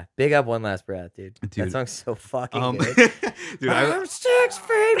 Yeah, big up One Last Breath, dude. That song's so fucking good. Dude, I'm 6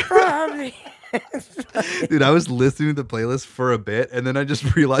 feet from me. Dude, I was listening to the playlist for a bit, and then I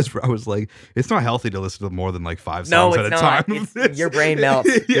just realized I was like, it's not healthy to listen to more than like 5 songs at a time. It's, your brain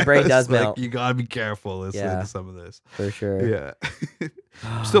melts. Your brain does like, melt. You gotta be careful listening to some of this. For sure. Yeah.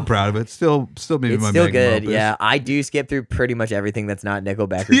 I'm still proud of it. Still maybe It's my still magnum good. opus. Yeah, I do skip through pretty much everything that's not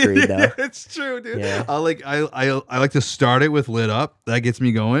Nickelback or Creed, though. It's true, dude. Yeah. I like to start it with Lit Up. That gets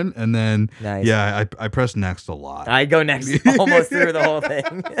me going, and then Nice. I press next a lot. I go next almost through the whole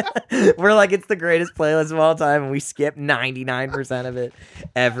thing. We're like, it's the greatest playlist of all time, and we skip 99% of it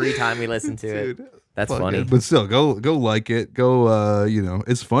every time we listen to it. Dude, That's fuck funny. it. But still, go like it. Go,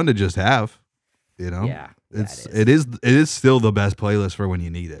 it's fun to just have. Yeah. It is still the best playlist for when you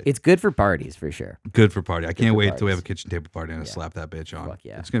need it. It's good for parties for sure. Good for party. I can't for wait till we have a parties. kitchen table party and I slap that bitch on. Fuck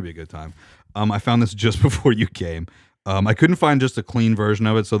yeah. It's gonna be a good time. I found this just before you came. I couldn't find just a clean version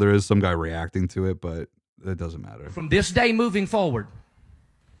of it, so there is some guy reacting to it, but it doesn't matter. From this day moving forward,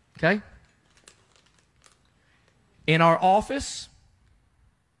 okay? In our office,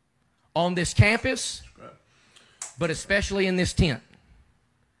 on this campus, but especially in this tent,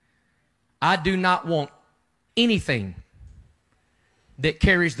 I do not want anything that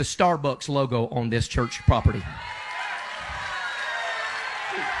carries the Starbucks logo on this church property.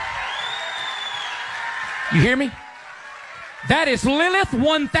 You hear me? That is Lilith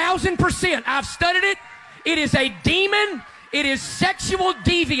 1000%. I've studied it. It is a demon. It is sexual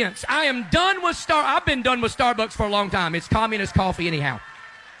deviance. I am done with I've been done with Starbucks for a long time. It's communist coffee anyhow.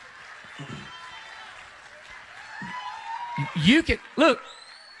 You can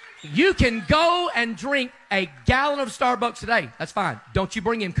go and drink a gallon of Starbucks today. That's fine. Don't you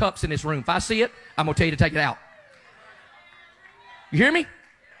bring in cups in this room. If I see it, I'm going to tell you to take it out. You hear me?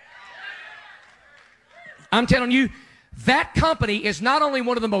 I'm telling you, that company is not only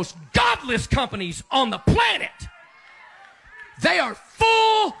one of the most godless companies on the planet, they are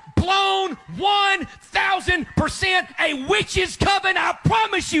full-blown 1,000% a witch's coven. I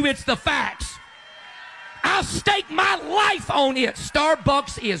promise you it's the facts. I'll stake my life on it.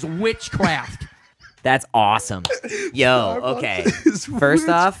 Starbucks is witchcraft. That's awesome. Yo, okay. First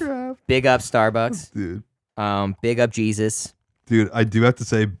off, big up Starbucks. Dude. Big up Jesus. Dude, I do have to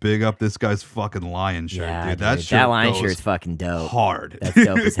say, big up this guy's fucking lion shirt, Yeah, dude. That dude, shirt that lion goes shirt's fucking dope. hard. That's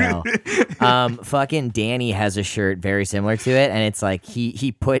dope as hell. Fucking Danny has a shirt very similar to it, and it's like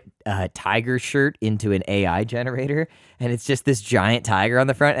he put a tiger shirt into an AI generator, and it's just this giant tiger on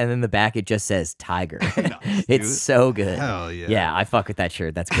the front, and then the back it just says tiger. Nice, It's dude. so good. Hell yeah. Yeah, I fuck with that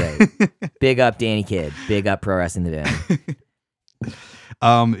shirt. That's great. Big up Danny Kidd. Big up Pro Wrestling the Band.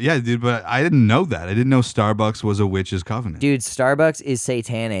 Yeah, dude, but I didn't know that. I didn't know Starbucks was a witch's covenant. Dude, Starbucks is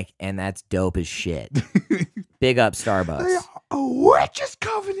satanic, and that's dope as shit. Big up Starbucks. A witch's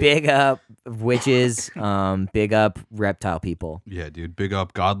covenant. Big up witches. Big up reptile people. Yeah, dude. Big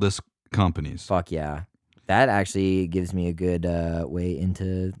up godless companies. Fuck yeah. That actually gives me a good way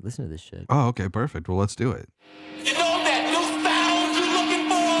into listen to this shit. Oh, okay, perfect. Well, let's do it. You know that new sound you're looking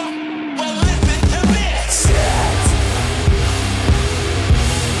for? Well, listen to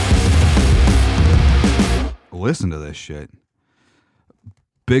this. Listen to this shit.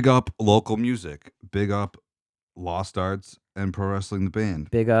 Big up local music. Big up Lost Arts and Pro Wrestling the Band.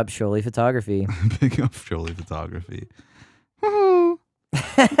 Big up Sholey Photography. Big up Sholey Photography.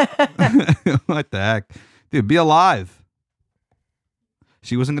 What the heck? Dude, be alive.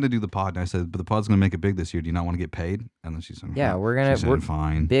 She wasn't going to do the pod, and I said, but the pod's going to make it big this year. Do you not want to get paid? And then she said, Yeah, we're she gonna said,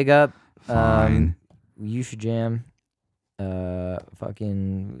 fine. Big up Fine. You Should Jam.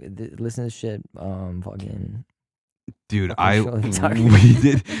 Fucking listen to this shit. Fucking Dude, fucking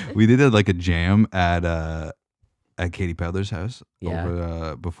Sholey we did like a jam at Katie Pedler's house Yeah.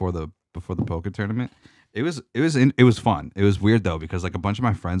 over before the poker tournament. It was fun. It was weird though because like a bunch of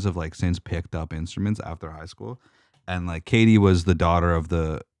my friends have like since picked up instruments after high school, and like Katie was the daughter of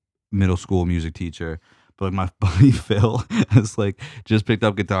the middle school music teacher, but like my buddy Phil has like just picked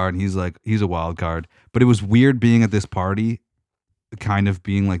up guitar and he's a wild card. But it was weird being at this party, kind of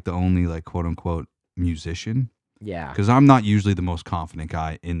being like the only like quote unquote musician. Yeah. Because I'm not usually the most confident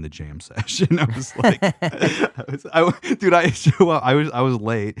guy in the jam session. I was like, I show up. I was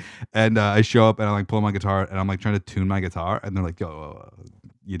late, and I show up and I'm like pulling my guitar and I'm like trying to tune my guitar, and they're like, "Yo,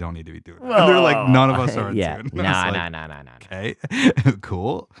 you don't need to be doing that." And they're like, "None of us are in Yeah. tune." Nah. Okay,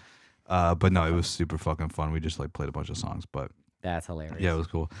 cool. But no, it was super fucking fun. We just like played a bunch of songs, but That's hilarious. yeah, it was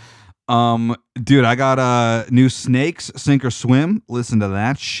cool. Dude, I got new Snakes Sink or Swim. Listen to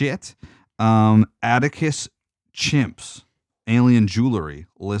that shit. Atticus Chimps, Alien Jewelry.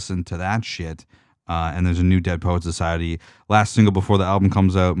 Listen to that shit. And there's a new Dead Poets Society. Last single before the album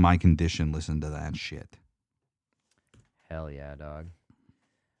comes out, My Condition. Listen to that shit. Hell yeah, dog.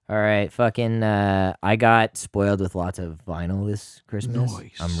 All right, fucking I got spoiled with lots of vinyl this Christmas.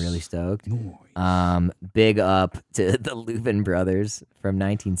 Nice. I'm really stoked. Big up to the Louvin brothers from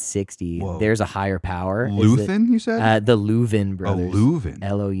 1960. Whoa. There's a Higher Power. Luthin, you said? The Louvin brothers. Louvin.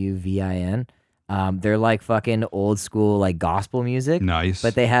 Louvin. They're like fucking old school like gospel music. Nice.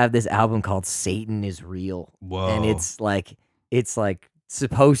 But they have this album called Satan is Real. Whoa. And it's like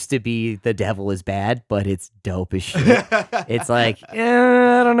supposed to be The Devil is Bad, but it's dope as shit. It's like, I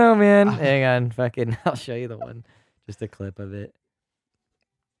don't know, man. Hang on, fucking I'll show you the one. Just a clip of it.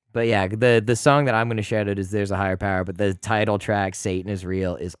 But yeah, the song that I'm gonna shout out is There's a Higher Power, but the title track, Satan is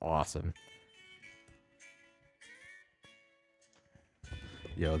Real, is awesome.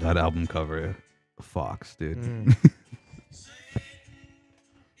 Yo, that album cover, Fox, dude.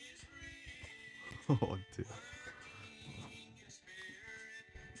 Oh, dude.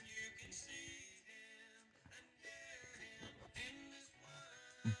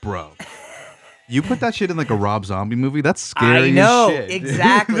 Bro, you put that shit in like a Rob Zombie movie? That's scary. I know, as shit, dude.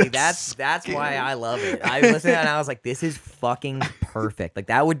 exactly. That's why I love it. I listened to it and I was like, this is fucking perfect. Like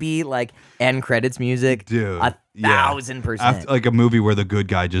that would be like end credits music, Dude, 1,000%. After, like a movie where the good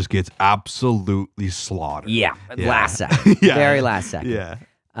guy just gets absolutely slaughtered. Yeah, last second. Yeah. Very last second.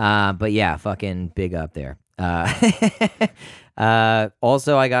 Yeah. But yeah, fucking big up there.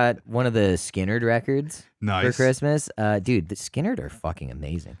 Also, I got one of the Skynyrd records for Nice. Christmas. Dude, the Skynyrd are fucking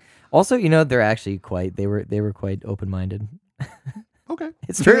amazing. Also, they're actually they were quite open-minded. Okay.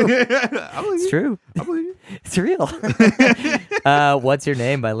 It's true. I believe It's you. true. I believe you. It's real. What's Your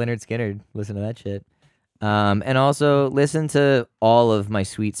Name by Leonard Skynyrd. Listen to that shit. And also listen to all of my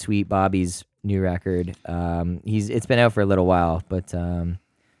sweet Bobby's new record. It's been out for a little while, but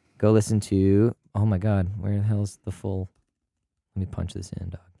go listen to, oh my God, where the hell's the full? Let me punch this in,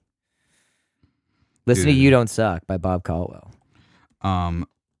 dog. Listen to Dude. You Don't Suck by Bob Caldwell.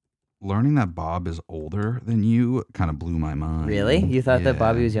 Learning that Bob is older than you kind of blew my mind. Really? You thought that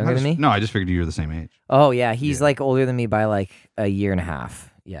Bobby was younger than me? No, I just figured you were the same age. Oh yeah, he's like older than me by like a year and a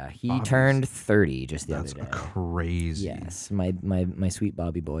half. Yeah, he turned 30 just the other day. Crazy. Yes, my sweet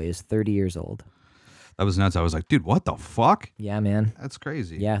Bobby boy is 30 years old. That was nuts. I was like, dude, what the fuck? Yeah, man. That's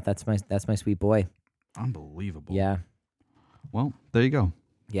crazy. Yeah, that's my sweet boy. Unbelievable. Yeah. Well, there you go.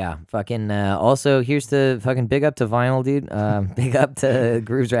 Yeah, fucking. Also, here's the fucking big up to vinyl, dude. Big up to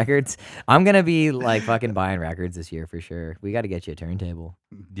Grooves Records. I'm gonna be like fucking buying records this year for sure. We got to get you a turntable.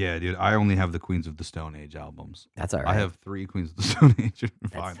 Yeah, dude. I only have the Queens of the Stone Age albums. That's all right. I have 3 Queens of the Stone Age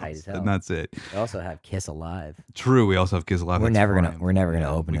That's tight as vinyls, hell. and that's it. We also have Kiss Alive. True. We also have Kiss Alive. We're That's never fine.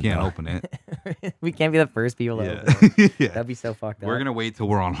 gonna open We it. can't though. open it. We can't be the first people to Yeah. open it. Yeah. That'd be so fucked up. We're gonna wait till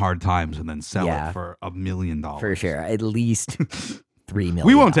we're on hard times and then sell Yeah. it for $1 million. For sure, at least $3 million.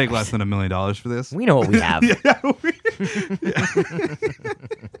 We won't take less than $1 million for this. We know what we have. Yeah,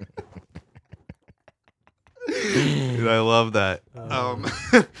 Dude, I love that. All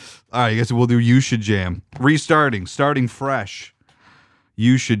right, I guess we'll do You Should Jam. Starting fresh.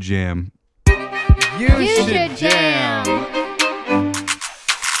 You Should Jam. You should jam.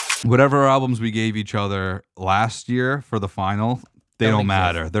 Whatever albums we gave each other last year for the final, they don't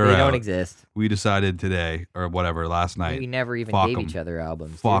matter. Exist. They're They out. don't exist. We decided today or whatever last night. We never even Fuck gave 'em. each other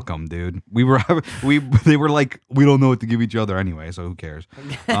albums. Fuck them, dude. They were like, we don't know what to give each other anyway, so who cares?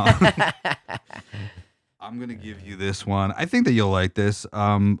 I'm gonna give you this one. I think that you'll like this.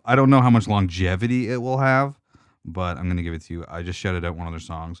 I don't know how much longevity it will have, but I'm gonna give it to you. I just shouted out one of their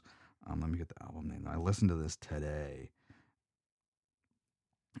songs. Let me get the album name. I listened to this today.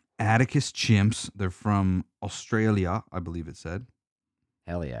 Atticus Chimps. They're from Australia, I believe it said.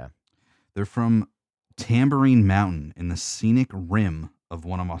 Hell yeah. They're from Tambourine Mountain in the scenic rim of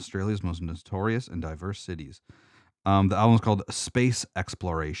one of Australia's most notorious and diverse cities. The album's called Space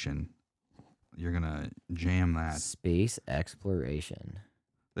Exploration. You're gonna jam that. Space Exploration.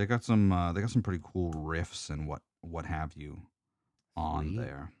 They got some pretty cool riffs and what have you on Sweet.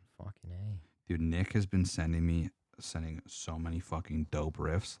 there. Fucking A. Dude, Nick has been sending so many fucking dope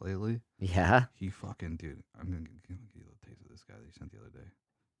riffs lately. Yeah. He fucking, dude. I'm gonna give you a little taste of this guy that he sent the other day.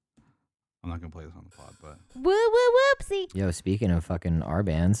 I'm not gonna play this on the pod, but Woo woo whoopsie. Yo, speaking of fucking our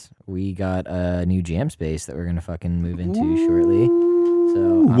bands, we got a new jam space that we're gonna fucking move into shortly.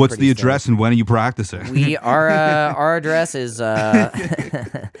 So I'm what's pretty the address and when are you practicing? our address is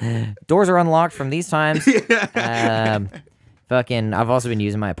doors are unlocked from these times. Fucking, I've also been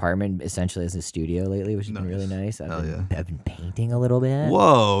using my apartment essentially as a studio lately, which has been really nice. I've been painting a little bit.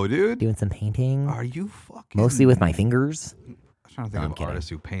 Whoa, dude. Doing some painting. Are you fucking... Mostly with my fingers. I was trying to think of artists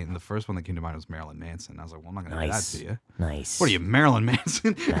who paint, and the first one that came to mind was Marilyn Manson. I was like, well, I'm not going to do that to you. Nice. What are you, Marilyn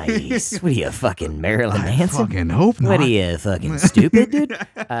Manson? Nice. What are you, fucking Marilyn Manson? fucking hope What not. are you, fucking stupid, dude?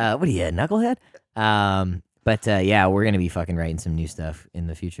 What are you, knucklehead? But yeah, we're going to be fucking writing some new stuff in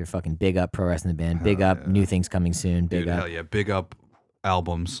the future. Fucking big up Pro Wrestling the Band. Big up new things coming soon. Big Dude, up. hell yeah. Big up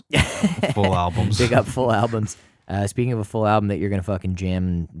albums. Full albums. Big up full albums. Speaking of a full album that you're going to fucking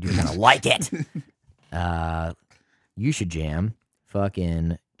jam, you're going to like it. You should jam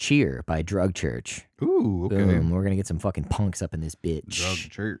fucking Cheer by Drug Church. Ooh, okay. Boom. We're going to get some fucking punks up in this bitch. Drug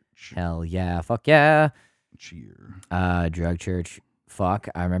Church. Hell yeah. Fuck yeah. Cheer. Drug Church. Fuck.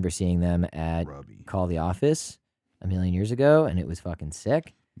 I remember seeing them at Call the Office a million years ago, and it was fucking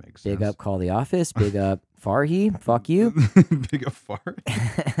sick. Makes Big sense. up Call the Office. Big up Farhi. Fuck you. Big up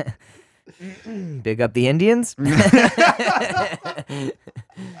Farhi. Big up the Indians.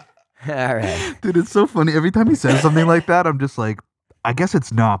 All right. Dude, it's so funny. Every time he says something like that, I'm just like, I guess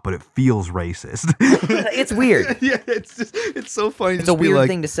it's not, but it feels racist. It's weird. Yeah, it's so funny. It's a weird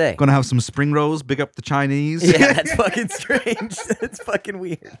thing to say. Gonna have some spring rolls, big up the Chinese. Yeah, that's fucking strange. That's fucking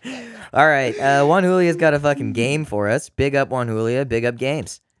weird. All right. Juan Julia's got a fucking game for us. Big up Juan Julia. Big up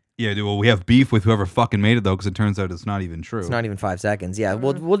games. Yeah, dude. Well, we have beef with whoever fucking made it though, because it turns out it's not even true. It's not even 5 seconds. Yeah,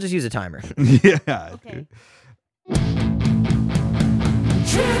 we'll just use a timer. Yeah. Okay.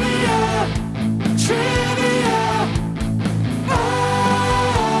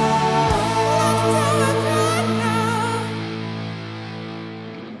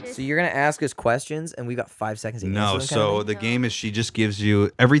 So you're gonna ask us questions, and we got 5 seconds. To No, answer them, so kinda the game is she just gives you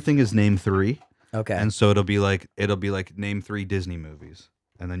everything is name 3. Okay. And so it'll be like name 3 Disney movies,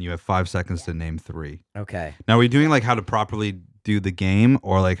 and then you have 5 seconds to name 3. thing? Okay. Now, are we doing like how to properly do the game,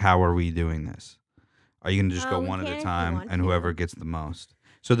 or like how are we doing this? Are you gonna just go We one can at if a you time, want and to. whoever gets the most?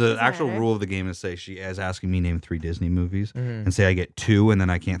 So the Doesn't actual matter. rule of the game is say she is asking me name 3 Disney movies, Mhm. and say I get 2, and then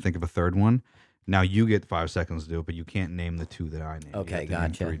I can't think of a third one. Now you get 5 seconds to do it, but you can't name the 2 that I named. You Okay, have to name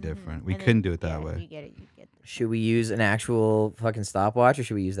gotcha. 3 different. Mhm. We And then, couldn't do it that yeah, way. You get it. You get it. Should we use an actual fucking stopwatch, or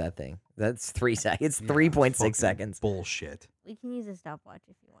should we use that thing? That's 3 seconds. It's 3.6 Fucking seconds. Bullshit. We can use a stopwatch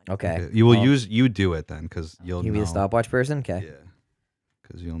if you want. Okay. You will Well, you do it then, because you'll You know. be the stopwatch person. Okay. Yeah,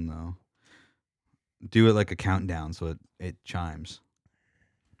 because you'll know. Do it like a countdown, so it chimes.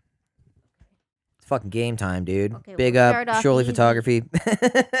 It's fucking game time, dude. Okay, Big we'll up start off Shirley easy. Photography.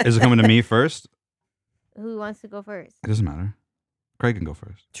 Is it coming to me first? Who wants to go first? It doesn't matter. Craig can go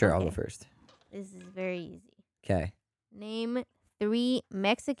first. Sure, I'll go Okay. first. This is very easy. Okay. Name 3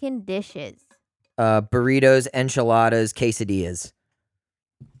 Mexican dishes. Burritos, enchiladas, quesadillas.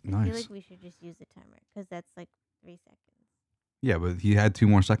 I feel Nice. like we should just use a timer because that's like 3 seconds. Yeah, but he had 2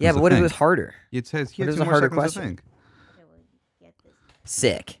 more seconds. Yeah, but to what if it think. was harder? It says he What had if 2 it was a more harder seconds to question? think. Okay, well, you get this.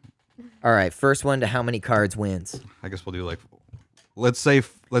 Sick. All right, first one to how many cards wins. I guess we'll do like, let's say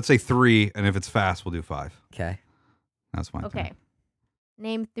 3, and if it's fast, we'll do 5. Okay. That's fine. Okay.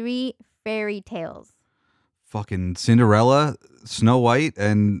 Name 3 fairy tales. Fucking Cinderella, Snow White,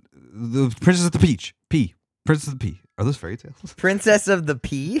 and the Princess of the Peach. Princess of the Pea. Are those fairy tales? Princess of the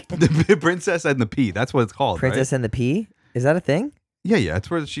Pea? The Princess and the Pea. That's what it's called. Princess right? and the Pea? Is that a thing? Yeah, it's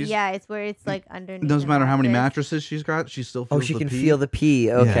where she's. Yeah, it's where it's like underneath. It doesn't the matter how many mattress. mattresses she's got. She still feels She the can pea. feel the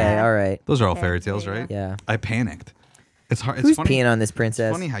pea. Okay, Yeah. all right. Those are all Okay, fairy tales, there you right? go. Yeah. I panicked. It's hard. It's Who's funny. peeing on this princess?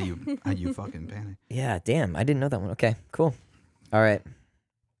 It's funny how you fucking panic. Yeah, damn. I didn't know that one. Okay, cool. All right.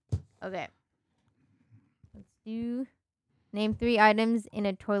 Okay. Let's do. Name 3 items in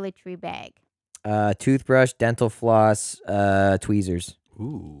a toiletry bag. Toothbrush, dental floss, tweezers.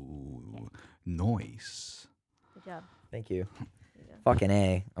 Ooh, nice. Good job. Thank you. Fucking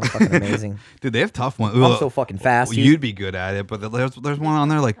A. I'm fucking amazing. Dude, they have tough ones. I'm so fucking fast, dude. You'd be good at it, but there's one on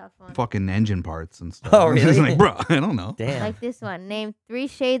there like Tough one. fucking engine parts and stuff. Oh, It's really? like, bro, I don't know. Damn. Like this one. Name 3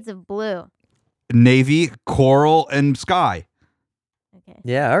 shades of blue. Navy, coral, and sky. Okay.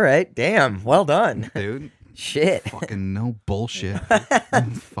 Yeah, all right. Damn. Well done. Dude, Shit. fucking no bullshit.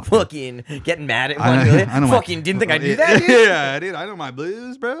 Fucking getting mad at I- one. Really? I know my- Fucking didn't think I'd do that, dude. Yeah, dude, I know my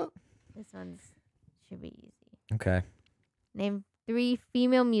blues, bro. This one's should be easy. Okay. Name 3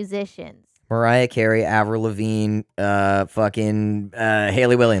 female musicians. Mariah Carey, Avril Lavigne, fucking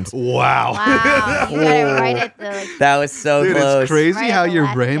Haley Williams. Wow. Wow, you got it right at the like. That was so Dude, close. it's crazy Right how at the your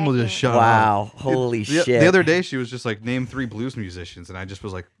last brain will just second. shut Wow. off. Holy The shit. The other day, she was just like, name 3 blues musicians, and I just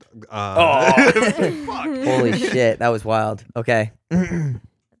was like, Oh. fuck. Holy shit. That was wild. Okay.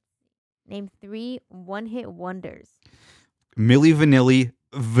 Name 3 one-hit wonders. Milli Vanilli,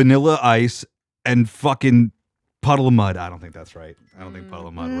 Vanilla Ice, and fucking Puddle of Mud. I don't think that's right. I don't think Puddle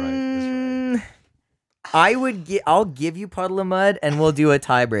of Mud is right. I'll give you Puddle of Mud and we'll do a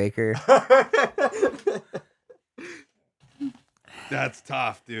tiebreaker. That's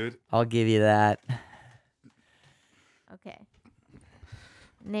tough, dude. I'll give you that. Okay.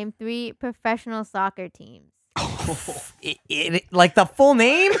 Name 3 professional soccer teams. Like the full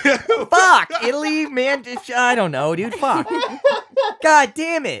name? Fuck. Italy, man. I don't know, dude. Fuck. God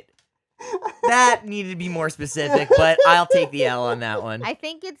damn it. That needed to be more specific, but I'll take the L on that one. I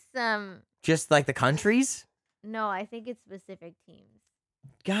think it's Just like the countries? no, I think it's specific teams.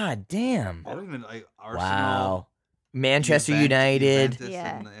 God damn. I don't even like Arsenal. Wow. Manchester Juventus, United. Juventus,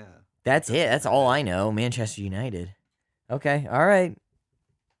 Yeah. and- That's it. That's all I know. Manchester United. Okay. All right.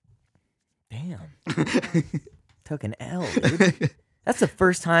 Damn. Took an L, dude. That's the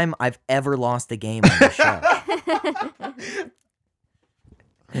first time I've ever lost a game on the show.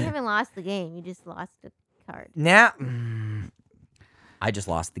 You haven't lost the game. You just lost a card. Now, I just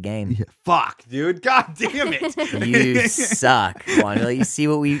lost the game. Yeah, fuck, dude. God damn it. You suck. Juan. You see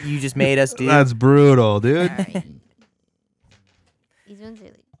what you just made us do? That's brutal, dude. All right. These ones are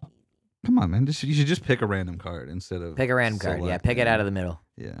like Come on, man. You should just pick a random card instead of Pick a random card. Yeah, pick it out of the middle.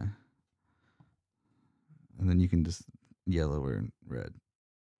 Yeah. And then you can just yellow or red.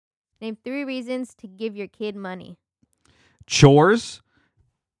 name 3 reasons to give your kid money. Chores.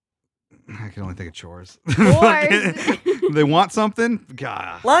 I can only think of chores. Chores. They want something?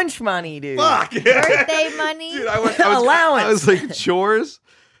 God. Lunch money, dude. Fuck. Birthday money. Dude, I was Allowance. like, chores?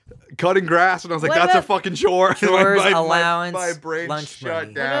 Cutting grass, and I was like, What that's a about- fucking chore. Chores, my allowance, my brain lunch shut money.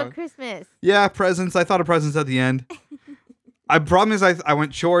 What down. about Christmas? Yeah, presents. I thought of presents at the end. I problem is I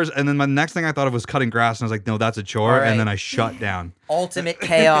went chores, and then my next thing I thought of was cutting grass, and I was like, no, that's a chore, All right. and then I shut down. Ultimate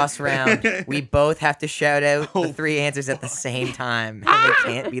chaos round. We both have to shout out the 3 answers at the same time. And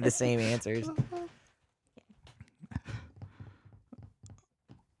they can't be the same answers. Okay.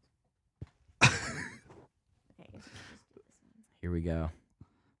 Here we go.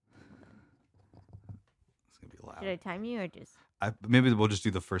 It's gonna be loud. Should I time you or just? Maybe we'll just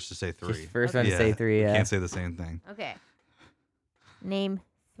do the first to say 3. Just first one to say 3, we yeah. Can't say the same thing. Okay. Name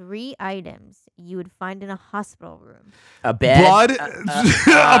 3 items you would find in a hospital room. A bed. Blood,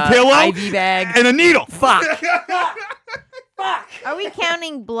 a pillow, IV bag. and a needle. Fuck. Are we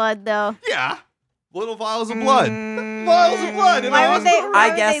counting blood though? Yeah. Little vials of blood. Vials of blood. In Why a would they? hospital. Why I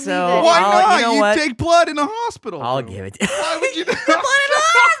would guess they leave so. it? Why I'll- not? you know You what? take blood in a hospital. I'll room. give it. Why would you?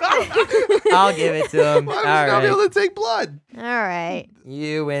 I'll give it to him. Why All would you not be right. able to take blood? All right.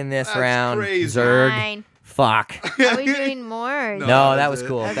 You win this That's round. crazy. Zerg. Fine. Fuck. Are we doing more? Or No. No, that that's was it.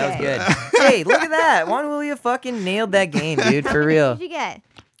 cool. That was Okay. good. Hey, look at that. Juan Julia fucking nailed that game, dude. For What real. did you get?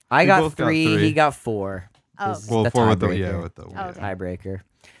 I We got both got 3. 3. He got 4. Oh, This is Well, the 4 with the tiebreaker. with the Oh, okay. Tiebreaker.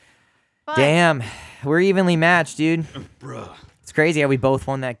 Fun. Damn, we're evenly matched, dude. Bruh. It's crazy how we both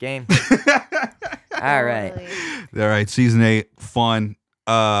won that game. All right. Totally. All right, season 8, fun.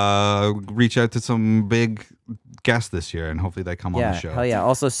 Reach out to some big guests this year, and hopefully they come on Yeah, the show. hell yeah.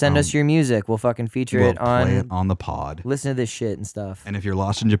 Also, send us your music. We'll fucking feature We'll it play it on. on the pod. Listen to this shit and stuff. And if you're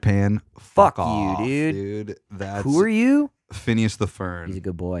lost in Japan, Fuck you, off, dude. That's Who are you? Phineas the Fern. He's a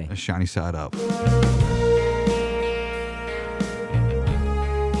good boy. A shiny side up.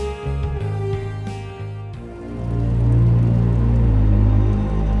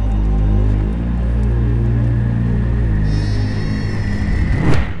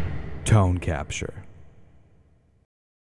 Tone capture.